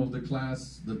design of the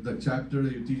class, the chapter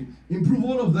that you teach. Improve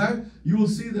all of that. You will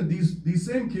see that these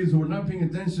same kids who were not paying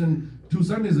attention 2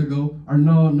 Sundays ago are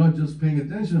now not just paying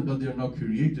attention, but they're now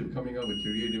creative, coming up with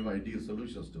creative ideas,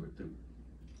 solutions to it too.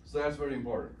 So that's very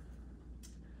important.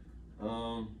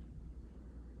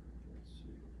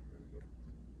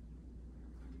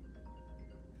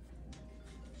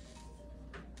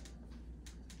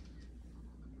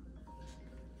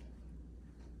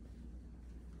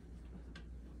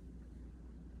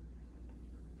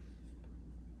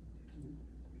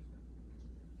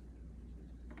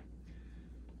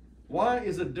 Why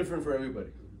is it different for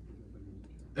everybody?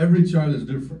 Every child is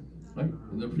different. Right?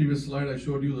 In the previous slide, I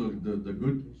showed you the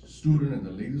good student and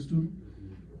the lazy student.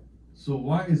 So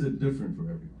why is it different for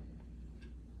everyone?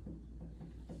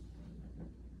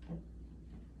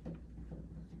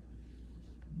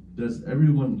 Does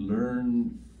everyone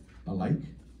learn alike?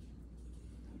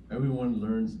 Everyone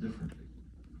learns differently.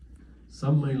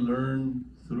 Some may learn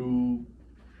through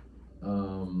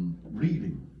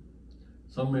reading.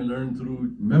 Some may learn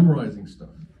through memorizing stuff.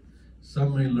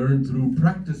 Some may learn through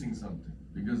practicing something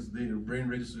because their brain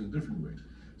registers in different ways.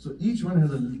 So each one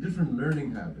has a different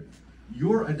learning habit.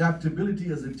 Your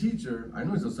adaptability as a teacher, I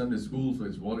know it's a Sunday school, so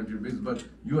it's volunteer-based, but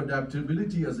your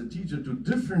adaptability as a teacher to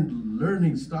different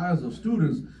learning styles of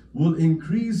students will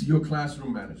increase your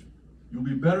classroom management. You'll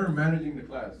be better managing the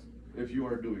class if you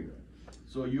are doing that.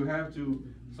 So you have to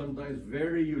sometimes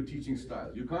vary your teaching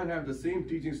styles. You can't have the same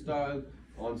teaching style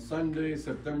on Sunday,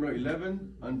 September 11th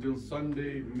until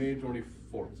Sunday, May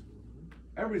 24th.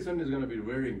 Every Sunday is going to be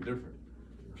varying different.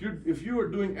 If you are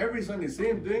doing every Sunday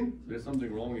same thing, there's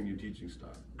something wrong in your teaching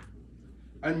style.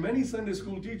 And many Sunday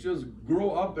school teachers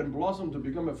grow up and blossom to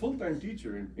become a full-time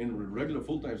teacher in regular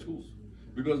full-time schools.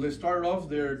 Because they started off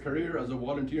their career as a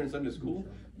volunteer in Sunday school.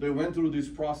 They went through this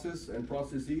process and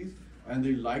processes, and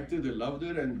they liked it, they loved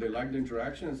it, and they liked the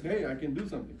interactions. Hey, I can do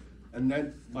something. And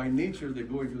then by nature, they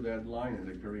go into that line in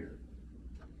their career.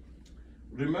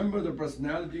 Remember the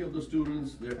personality of the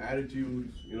students, their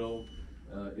attitudes,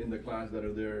 in the class that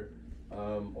are there.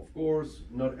 Of course,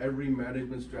 not every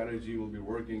management strategy will be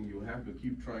working. You have to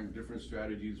keep trying different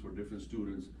strategies for different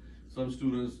students. Some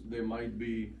students, they might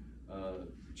be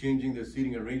changing their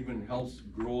seating arrangement helps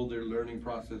grow their learning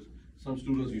process. Some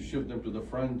students, you shift them to the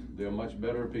front. They're much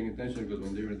better paying attention because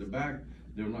when they're in the back,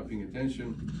 they're not paying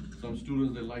attention. Some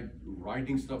students, they like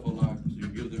writing stuff a lot, so you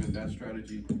give them in that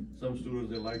strategy. Some students,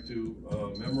 they like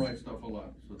to memorize stuff a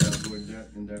lot, so that's going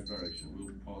in that direction.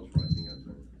 We'll pause for I think at that.